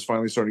Bender is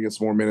finally starting to get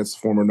some more minutes.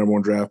 The former number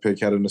 1 draft pick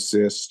had an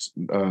assist,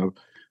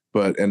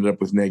 but ended up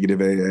with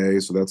negative AA,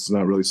 so that's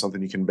not really something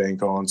you can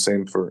bank on.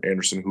 Same for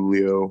Anderson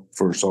Julio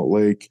for Salt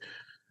Lake.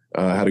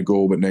 Had a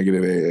goal, but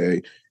negative AA.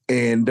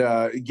 And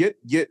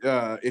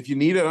if you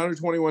need an under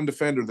 21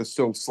 defender that's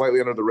still slightly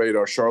under the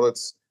radar,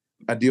 Charlotte's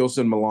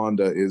Adilson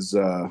Malanda is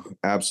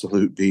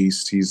absolute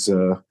beast.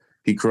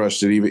 He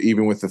crushed it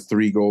even with the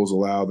 3 goals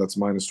allowed. That's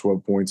minus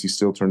 12 points. He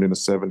still turned into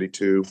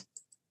 72.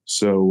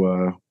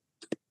 So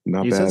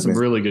not he's bad. Had some man.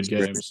 really good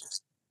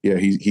games. Yeah,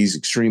 he's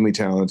extremely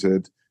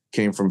talented.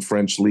 Came from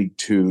French League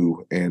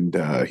 2, and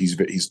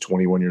he's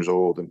 21 years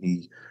old, and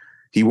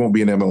he won't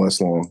be in MLS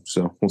long.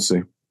 So we'll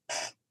see.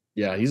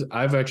 Yeah,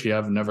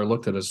 I've never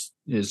looked at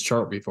his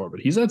chart before,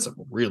 but he's had some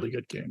really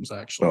good games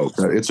actually. Oh,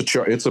 it's a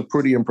chart. It's a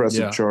pretty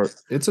impressive chart.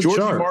 It's a George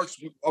chart.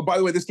 Marks. Oh, by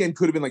the way, this game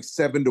could have been like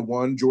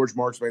 7-1. George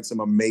Marks made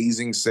some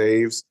amazing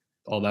saves.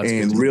 Oh, that's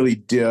and good. Really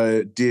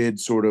did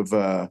sort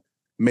of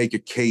make a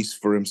case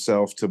for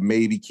himself to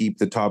maybe keep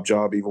the top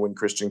job even when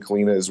Christian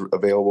Kalina is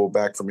available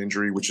back from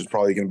injury, which is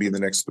probably going to be in the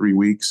next 3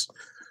 weeks.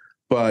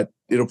 But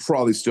it'll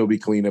probably still be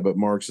Kalina. But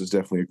Marks has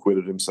definitely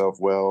acquitted himself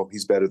well.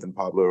 He's better than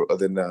Pablo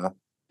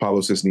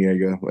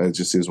Cisniega. It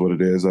just is what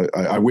it is.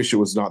 I wish it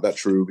was not that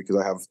true because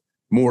I have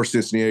more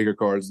Cisniega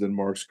cards than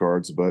Marks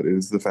cards, but it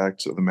is the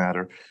fact of the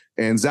matter.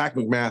 And Zach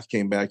McMath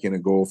came back in a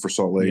goal for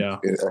Salt Lake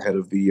ahead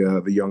of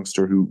the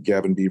youngster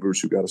Gavin Beavers,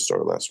 who got a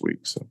start last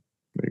week. So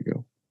there you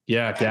go.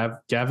 Yeah,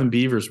 Gavin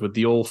Beavers with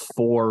the old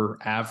 4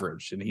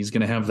 average, and he's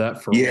going to have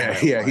that for a while,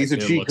 right? He's a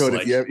cheat code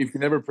if you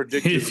never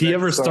predict if he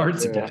ever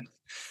starts again.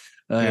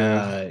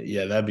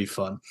 Yeah, that'd be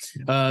fun.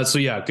 So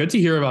yeah, good to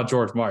hear about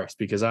George Marks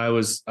because I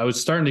was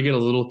starting to get a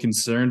little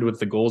concerned with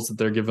the goals that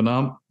they're giving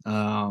up.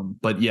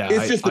 But yeah,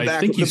 I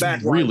think he's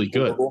really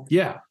good.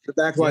 Yeah, the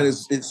back line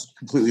is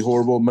completely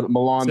horrible.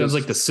 Milan sounds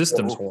like the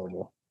system's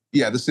horrible.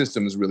 Yeah, the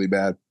system is really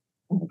bad.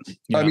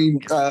 Yeah. I mean,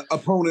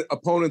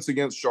 opponents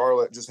against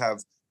Charlotte just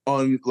have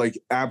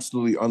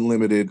absolutely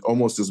unlimited,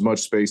 almost as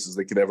much space as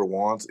they could ever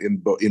want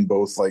in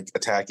both like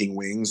attacking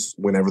wings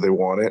whenever they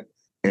want it.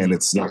 And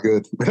it's not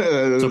good.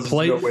 So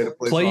play your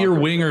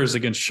wingers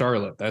against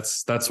Charlotte.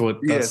 That's the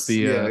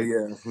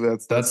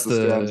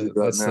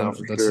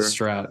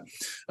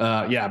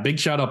strat. Big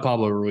shout out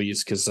Pablo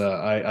Ruiz because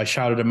I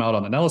shouted him out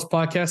on the Nellis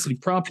podcast and he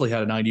promptly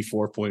had a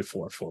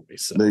 94.4 for me.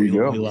 So there you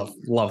go. We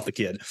love the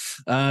kid.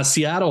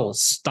 Seattle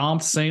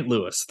stomped St.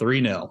 Louis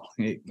 3-0.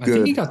 I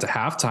think he got to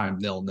halftime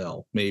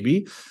 0-0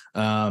 maybe.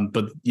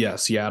 But yeah,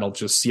 Seattle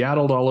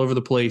all over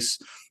the place.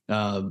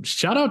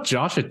 Shout out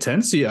Josh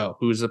Atencio,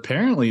 who's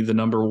apparently the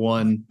number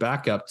 1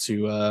 backup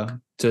to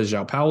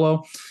João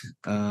Paulo.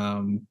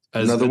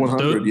 Another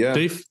 100.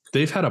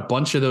 They've had a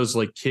bunch of those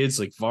like kids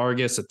like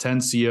Vargas,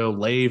 Atencio,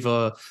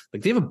 Leyva.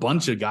 Like they have a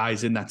bunch of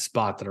guys in that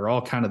spot that are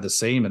all kind of the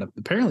same. And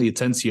apparently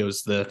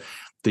Atencio's the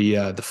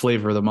the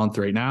flavor of the month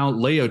right now.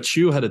 Leo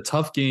Chu had a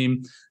tough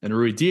game, and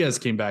Rui Diaz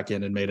came back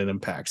in and made an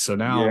impact. So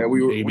now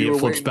maybe it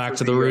flips back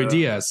to the Rui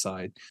Diaz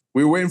side.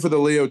 We were waiting for the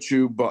Leo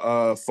Chu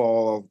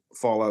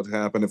fallout to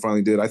happen. It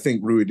finally did. I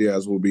think Rui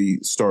Diaz will be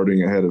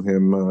starting ahead of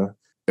him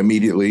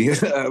immediately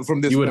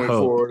from this point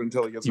forward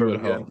until he gets hurt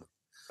again.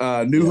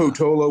 Nuhu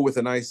Tolo with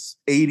a nice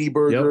 80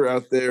 burger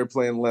out there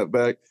playing left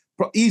back.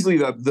 Easily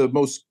the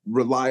most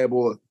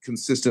reliable,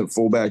 consistent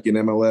fullback in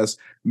MLS.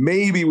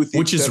 Maybe with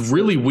which is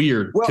really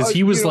weird because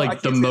he was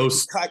like the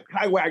most.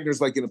 Kai Wagner's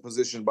like in a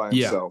position by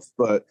himself,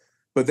 but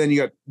then you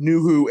got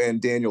Nuhu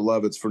and Daniel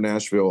Lovitz for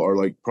Nashville are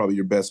like probably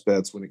your best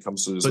bets when it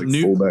comes to just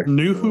fullback.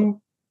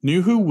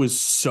 Nuhu was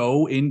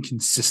so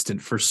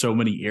inconsistent for so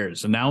many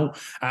years, and now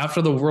after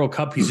the World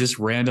Cup, he's just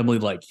randomly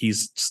like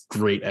he's just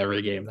great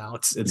every game now.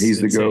 He's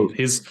insane. The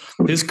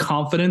GOAT. His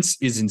confidence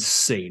is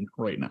insane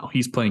right now.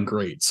 He's playing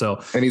great.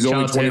 So and he's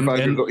only 25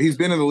 years old. He's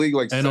been in the league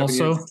like 7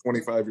 years,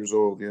 25 years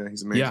old. Yeah,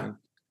 he's amazing. Yeah.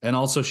 And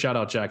also shout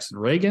out Jackson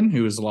Reagan,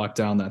 who has locked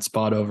down that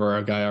spot over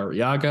our guy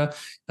Arriaga,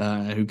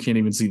 who can't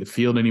even see the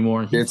field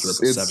anymore. He's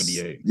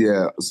 78.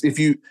 Yeah,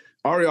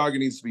 Arriaga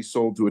needs to be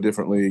sold to a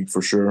different league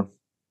for sure.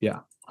 Yeah.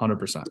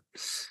 100%.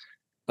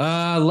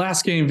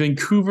 Last game,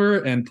 Vancouver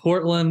and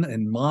Portland,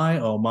 and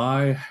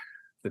the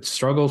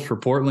struggles for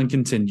Portland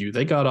continue.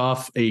 They got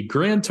off a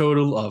grand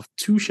total of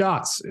 2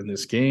 shots in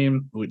this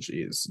game, which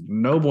is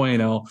no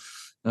bueno.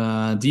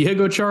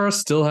 Diego Chara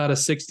still had a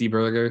 60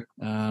 burger,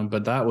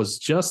 but that was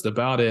just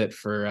about it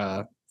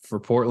for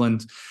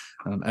Portland.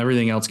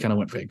 Everything else kind of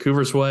went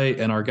Vancouver's way,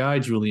 and our guy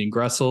Julian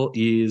Gressel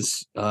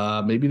is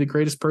maybe the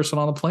greatest person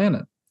on the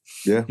planet.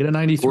 Yeah, get a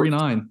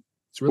 93.9.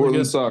 It's really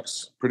Portland good.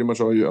 Sucks. Pretty much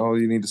all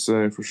you need to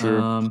say for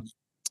sure.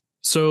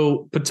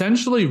 So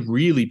potentially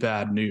really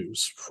bad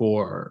news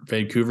for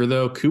Vancouver,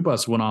 though.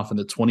 Kubas went off in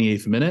the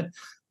 28th minute.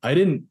 I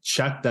didn't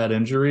check that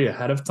injury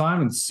ahead of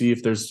time and see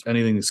if there's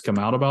anything that's come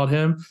out about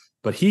him,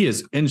 but he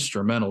is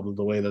instrumental to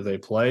the way that they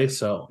play.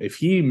 So if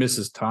he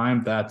misses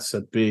time, that's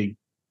a big,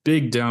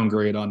 big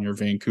downgrade on your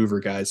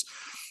Vancouver guys,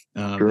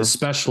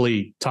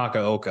 especially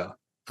Takaoka.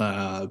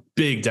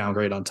 Big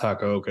downgrade on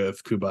Takaoka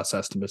if Kubas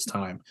has to miss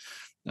time.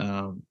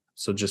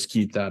 So just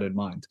keep that in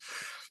mind.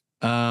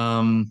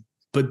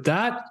 But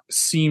that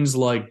seems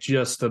like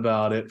just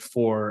about it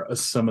for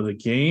some of the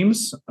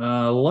games.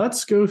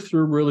 Let's go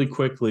through really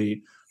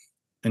quickly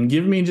and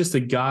give me just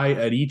a guy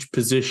at each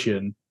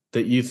position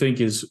that you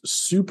think is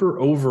super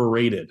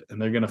overrated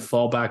and they're going to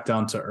fall back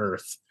down to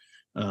earth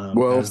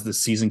as the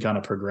season kind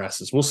of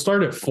progresses. We'll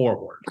start at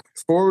forward.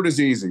 Forward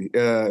is easy.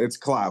 It's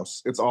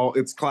Klaus.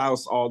 It's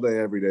Klaus all day,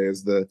 every day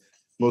is the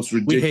most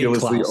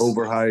ridiculously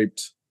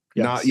overhyped.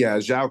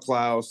 Yes. João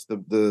Klaus,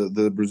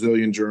 the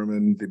Brazilian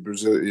German,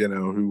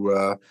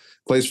 who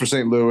plays for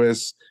St.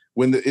 Louis.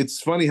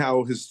 It's funny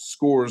how his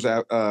scores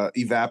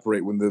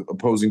evaporate when the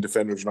opposing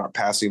defenders are not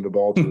passing the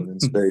ball to him in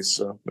space.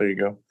 So there you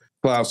go,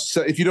 Klaus.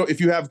 So if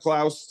you have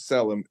Klaus,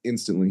 sell him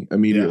instantly,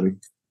 immediately.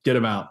 Get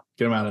him out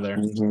of there.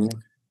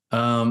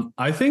 Mm-hmm.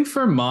 I think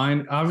for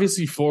mine,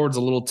 obviously forward's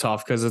a little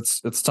tough because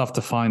it's tough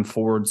to find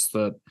forwards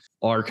that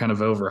are kind of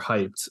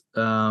overhyped.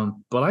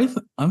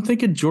 But I'm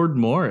thinking Jordan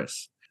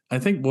Morris. I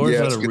think Morris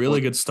had a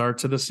really good start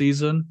to the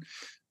season,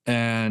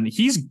 and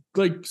he's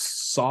like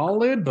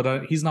solid,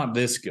 but he's not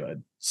this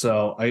good.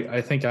 So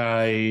I think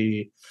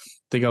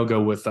I'll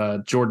go with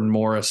Jordan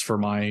Morris for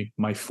my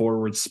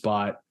forward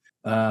spot.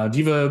 Do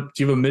you have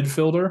a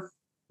midfielder?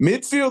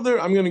 Midfielder,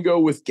 I'm going to go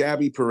with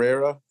Gabby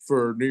Pereira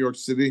for New York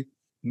City.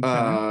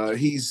 Okay.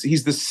 He's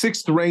the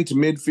 6th ranked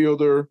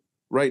midfielder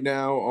right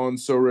now on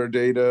Sorare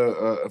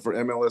data for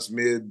MLS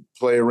mid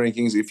player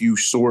rankings. If you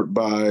sort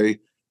by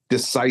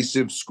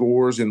decisive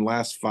scores in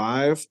last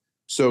 5.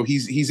 So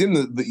he's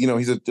in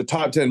he's a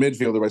top 10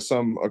 midfielder by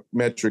some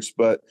metrics,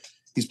 but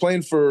he's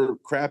playing for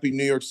crappy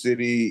New York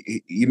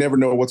City. You never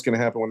know what's going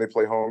to happen when they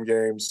play home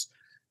games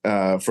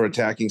for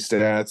attacking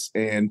stats.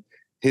 And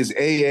his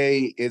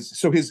AA is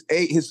his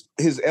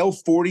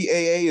L40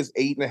 AA is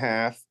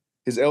 8.5.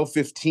 His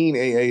L15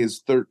 AA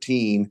is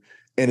 13,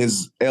 and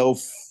his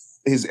L5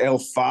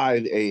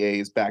 AA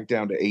is back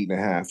down to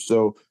 8.5.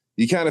 So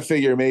you kind of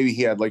figure maybe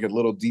he had like a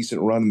little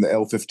decent run in the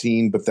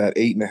L15, but that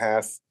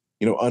 8.5,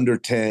 under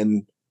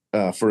 10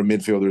 for a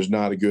midfielder is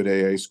not a good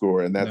AA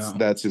score. And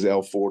that's his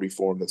L40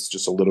 form. That's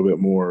just a little bit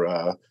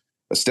more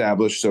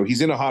established. So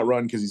he's in a hot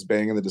run because he's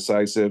banging the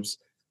decisives,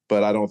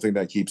 but I don't think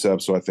that keeps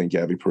up. So I think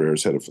Gabby Pereira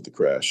is headed for the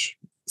crash.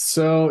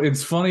 So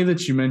it's funny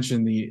that you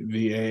mentioned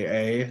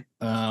the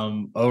AA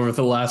over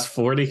the last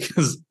 40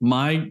 because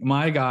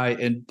my guy,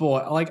 and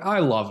boy, like I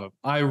love him.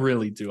 I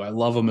really do. I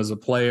love him as a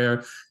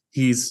player.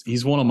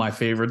 He's one of my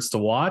favorites to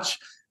watch,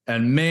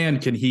 and man,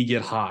 can he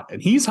get hot.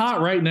 And he's hot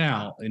right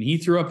now, and he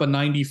threw up a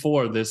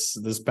 94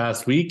 this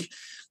past week,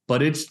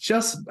 but it's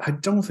just, I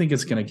don't think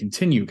it's going to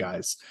continue,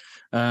 guys.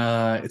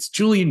 It's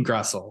Julian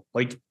Gressel.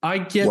 Like I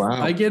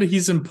get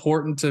he's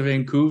important to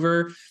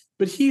Vancouver,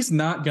 but he's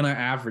not going to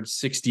average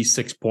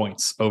 66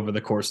 points over the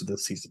course of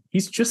this season.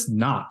 He's just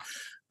not.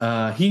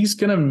 He's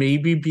going to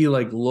maybe be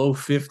like low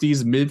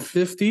 50s, mid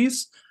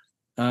 50s.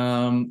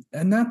 And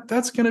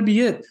that's going to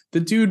be it. The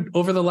dude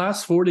over the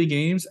last 40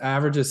 games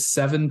averages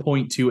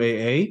 7.2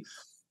 AA.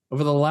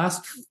 Over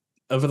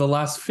the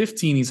last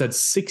 15, he's had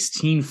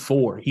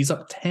 16-4. He's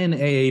up 10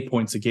 AA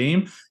points a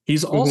game.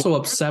 He's also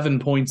up 7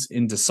 points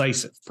in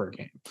decisive per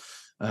game.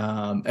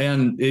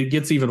 And it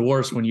gets even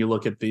worse when you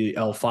look at the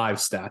L5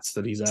 stats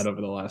that he's had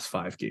over the last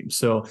 5 games.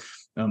 So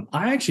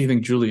I actually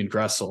think Julian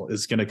Gressel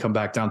is going to come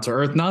back down to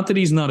earth. Not that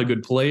he's not a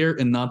good player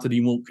and not that he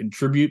won't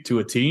contribute to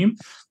a team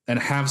and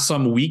have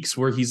some weeks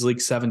where he's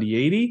like 70,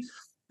 80.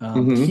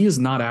 But he is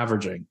not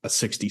averaging a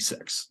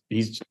 66.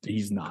 He's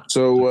not.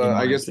 So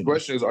I guess the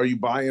question is, are you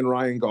buying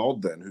Ryan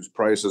Gauld then, whose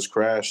price has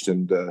crashed?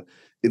 And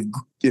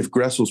if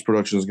Gressel's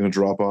production is going to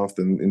drop off,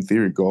 then in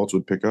theory, Gauld's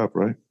would pick up,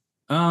 right?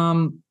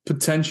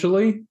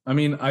 Potentially. I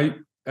mean, I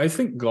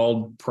think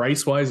Gauld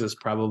price wise is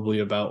probably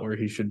about where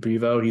he should be,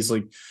 though. He's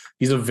a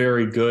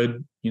very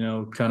good,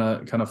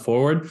 kind of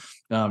forward.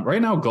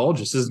 Right now, Gauld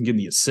just isn't getting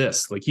the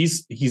assists. Like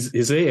his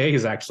AA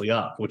is actually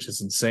up, which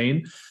is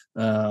insane.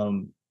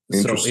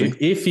 So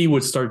if he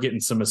would start getting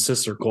some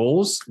assists or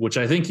goals, which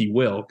I think he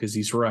will, because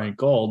he's Ryan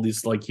Gauld,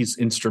 he's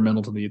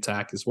instrumental to the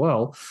attack as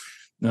well.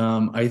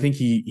 I think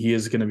he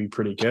is going to be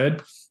pretty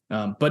good.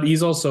 But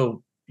he's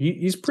also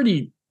he's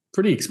pretty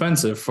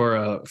expensive for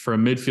a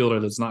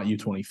midfielder that's not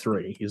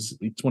U23. He's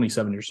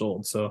 27 years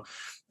old. So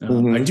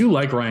I do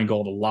like Ryan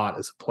Gauld a lot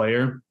as a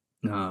player.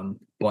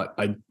 But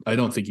I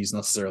don't think he's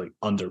necessarily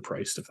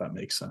underpriced, if that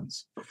makes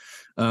sense.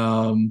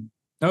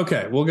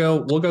 Okay, we'll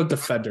go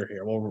defender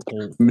here.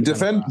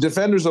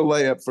 Defender's a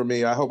layup for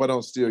me. I hope I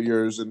don't steal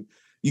yours. And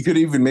you could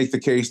even make the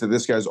case that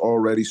this guy's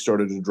already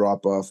started to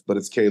drop off, but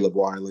it's Caleb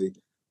Wiley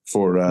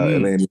for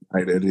Atlanta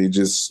United. He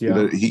just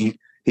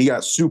he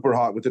got super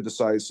hot with the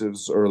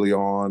decisives early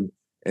on,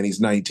 and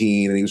he's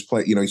 19, and he's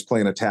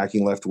playing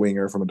attacking left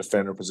winger from a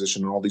defender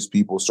position, and all these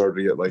people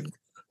started to get like,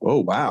 oh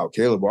wow,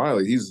 Caleb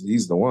Wiley,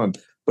 he's the one.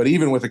 But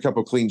even with a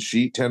couple clean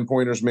sheet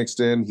 10-pointers mixed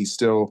in, he's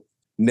still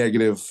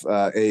negative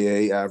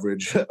AA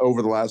average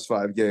over the last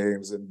 5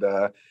 games, and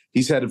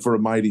he's headed for a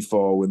mighty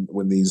fall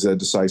when these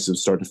decisives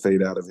start to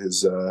fade out of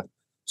his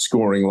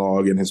scoring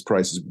log, and his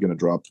price is going to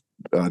drop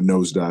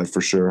nosedive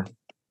for sure.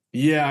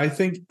 Yeah, I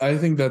think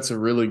that's a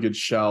really good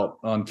shout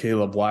on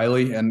Caleb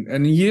Wiley,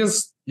 and he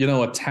is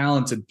a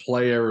talented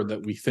player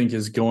that we think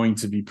is going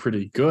to be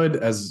pretty good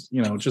as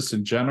just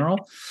in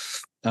general.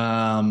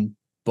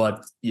 But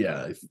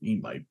yeah,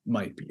 he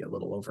might be a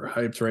little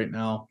overhyped right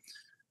now.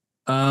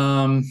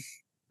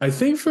 I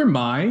think for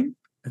mine,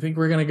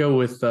 we're gonna go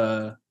with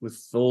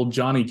old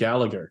Johnny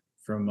Gallagher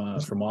from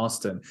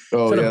Austin.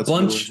 Oh yeah,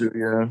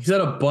 he's had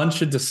a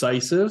bunch of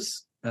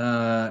decisives,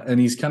 and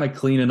he's kind of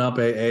cleaning up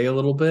AA a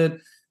little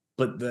bit.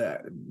 But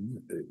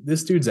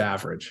this dude's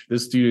average.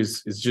 This dude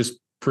is just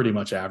pretty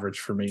much average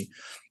for me.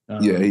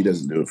 He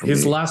doesn't do it for me.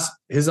 His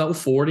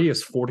L40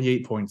 is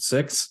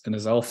 48.6, and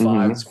his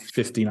L5 is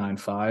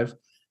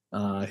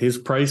 59.5. His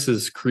price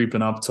is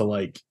creeping up to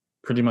like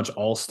pretty much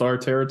all-star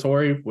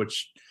territory,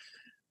 which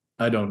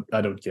I don't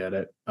get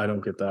it. I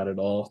don't get that at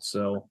all.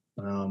 So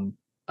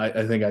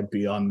I think I'd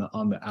be on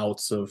the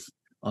outs of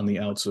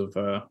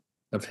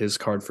his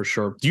card for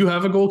sure. Do you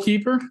have a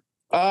goalkeeper?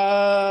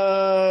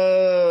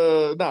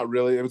 Not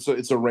really.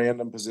 It's a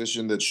random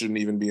position that shouldn't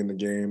even be in the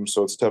game,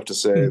 so it's tough to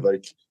say.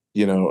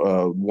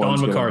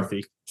 One's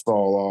McCarthy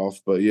fall off,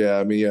 but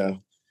yeah.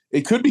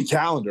 It could be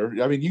Calendar.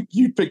 I mean,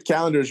 you picked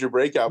Calendar as your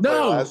breakout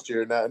player last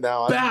year.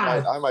 Now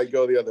I might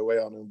go the other way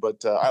on him,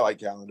 but I like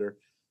Calendar.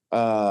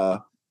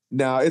 Now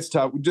it's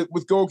tough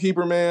with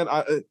goalkeeper, man.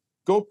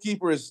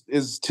 Goalkeeper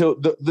is till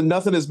the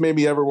nothing has made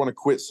me ever want to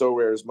quit so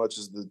rare as much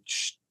as the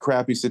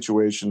crappy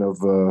situation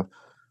of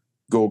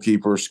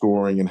goalkeeper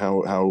scoring and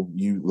how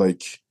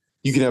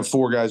you can have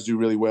 4 guys do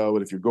really well,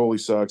 but if your goalie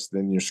sucks,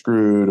 then you're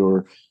screwed.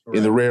 Or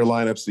in the rare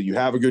lineups that you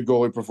have a good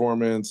goalie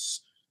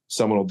performance,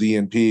 someone will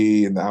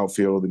DNP in the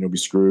outfield and you'll be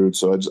screwed.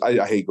 So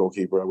I hate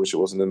goalkeeper. I wish it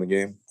wasn't in the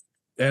game.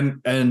 And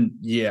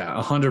yeah,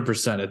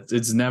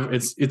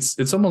 100%.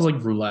 It's almost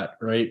like roulette,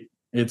 right?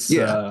 It's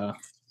terrible.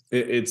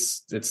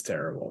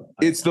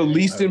 It's the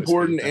least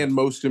important and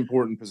most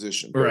important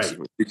position, right?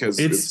 Because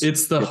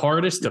it's the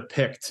hardest to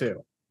pick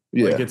too.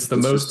 Yeah, it's the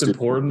most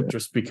important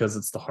just because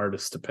it's the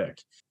hardest to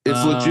pick.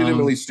 It's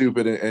legitimately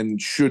stupid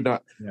and should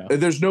not. Yeah.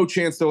 There's no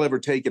chance they'll ever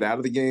take it out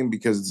of the game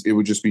because it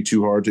would just be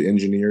too hard to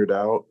engineer it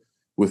out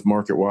with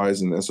market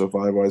wise and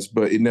SO5 wise.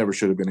 But it never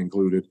should have been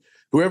included.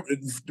 Whoever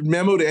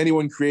memo to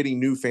anyone creating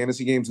new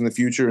fantasy games in the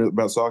future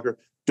about soccer: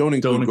 don't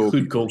include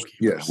goalkeepers.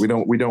 Yeah, we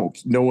don't.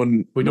 No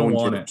one. We don't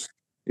want cares.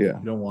 It. Yeah,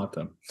 we don't want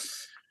them.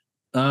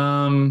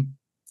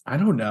 I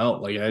don't know.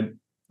 Like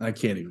I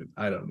can't even.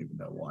 I don't even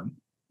know one.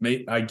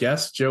 I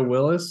guess Joe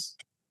Willis,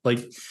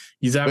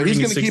 he's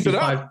averaging a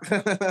 65.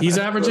 He's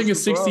averaging a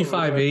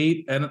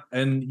 65.8,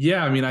 and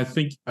yeah, I mean, I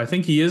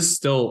think he is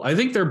still. I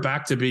think they're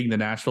back to being the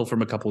Nashville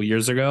from a couple of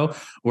years ago,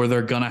 where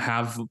they're gonna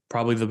have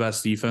probably the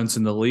best defense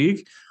in the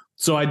league.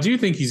 So I do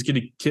think he's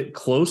gonna get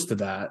close to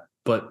that,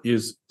 but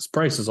his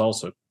price is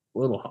also a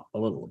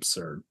little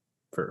absurd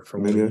for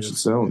maybe I should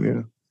sell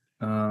him.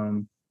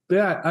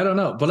 Yeah, I don't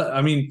know, but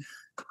I mean,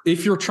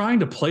 if you're trying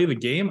to play the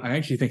game, I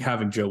actually think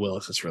having Joe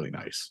Willis is really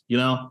nice.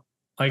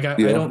 I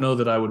don't know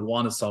that I would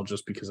want to sell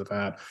just because of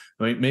that.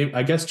 I mean, maybe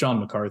I guess John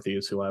McCarthy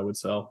is who I would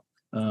sell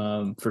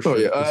for sure.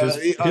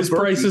 His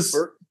prices.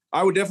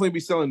 I would definitely be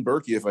selling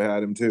Berkey if I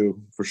had him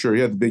too, for sure.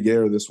 He had the big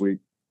error this week.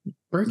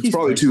 Berkey's it's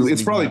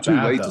probably too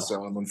late to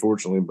sell him,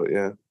 unfortunately.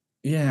 But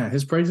yeah,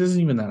 his price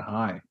isn't even that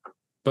high.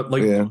 But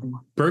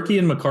Berkey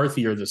and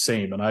McCarthy are the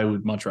same, and I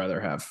would much rather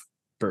have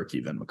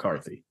Berkey than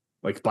McCarthy,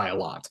 by a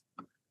lot.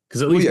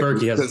 Because at least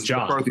Berkey has a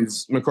job.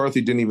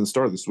 McCarthy didn't even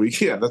start this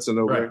week. Yeah, that's a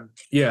no-brainer. Right.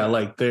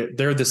 Yeah,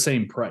 they're the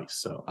same price.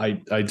 So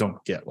I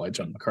don't get why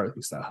John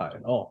McCarthy's that high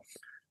at all.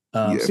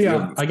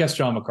 I guess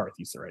John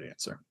McCarthy's the right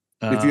answer.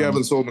 If you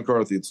haven't sold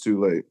McCarthy, it's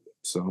too late.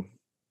 So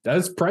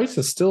his price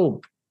is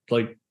still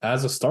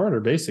as a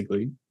starter,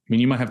 basically. I mean,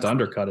 you might have to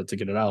undercut it to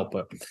get it out,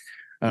 but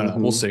I don't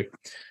know. We'll see.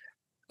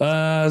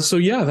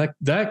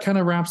 That kind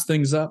of wraps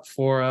things up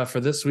for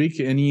this week.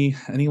 Any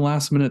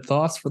last minute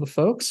thoughts for the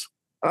folks?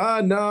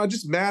 No,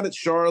 just mad at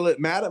Charlotte,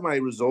 mad at my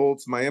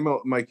results. I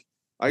got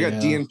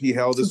DNP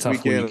hell this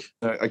weekend.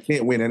 I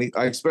can't win any.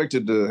 I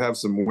expected to have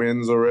some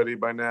wins already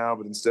by now,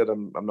 but instead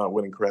I'm not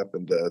winning crap,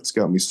 and it's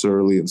got me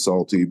surly and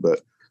salty.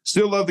 But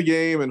still love the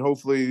game, and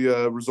hopefully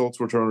results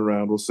will turn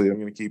around. We'll see.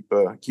 I'm going to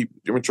I'm going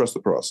to trust the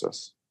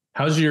process.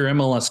 How's your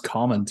MLS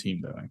common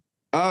team doing?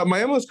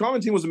 My MLS common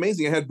team was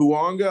amazing. I had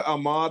Buanga,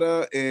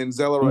 Almada, and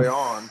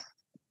Zelarayan.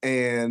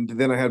 And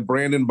then I had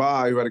Brandon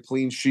Bai, who had a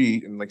clean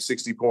sheet and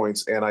 60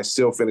 points. And I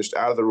still finished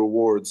out of the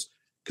rewards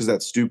because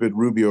that stupid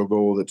Rubio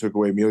goal that took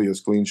away Emilio's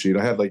clean sheet.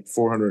 I had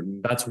 400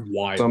 and that's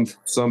wild.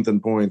 Something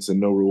points and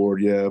no reward.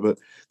 Yeah, but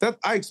that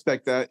I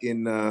expect that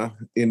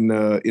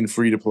in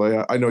free to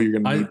play. I know you're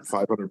going to need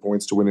 500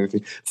 points to win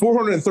anything.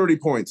 430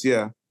 points.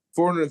 Yeah,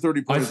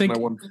 430 points.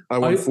 I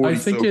won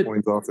 40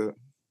 points off it.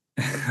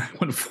 I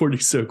won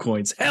 40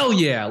 coins. Hell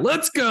yeah,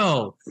 let's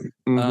go.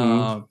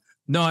 Mm-hmm.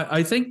 No,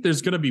 I think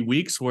there's going to be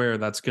weeks where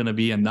that's going to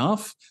be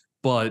enough.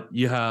 But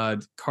you had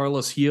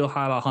Carlos Gil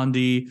had a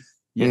hundy.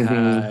 You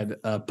had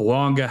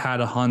Buanga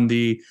had a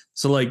hundy.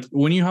 So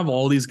when you have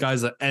all these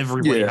guys that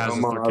everybody has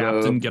as their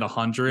captain get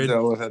 100,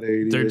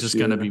 they're just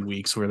going to be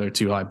weeks where they're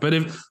too high. But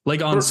if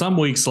on some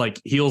weeks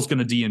Heel's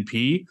going to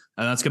DNP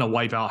and that's going to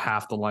wipe out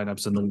half the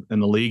lineups in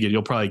the league, and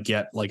you'll probably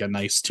get a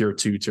nice tier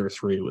 2, tier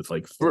 3 with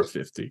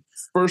 450.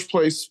 First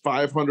place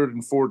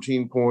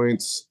 514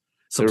 points.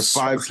 There's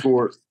five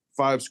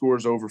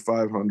scores over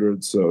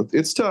 500. So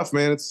it's tough,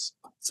 man. It's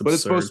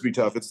supposed to be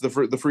tough. It's the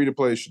free to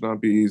play should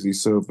not be easy.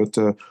 So, but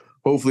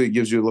hopefully it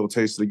gives you a little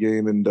taste of the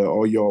game. And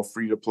all y'all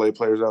free to play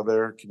players out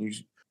there, can you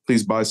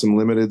please buy some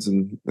limiteds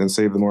and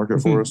save the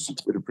market for us?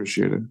 We'd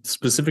appreciate it.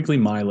 Specifically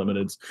my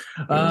limiteds.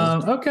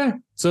 Okay,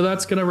 so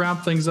that's gonna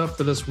wrap things up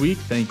for this week.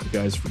 Thank you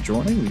guys for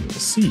joining. We will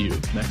see you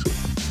next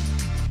week.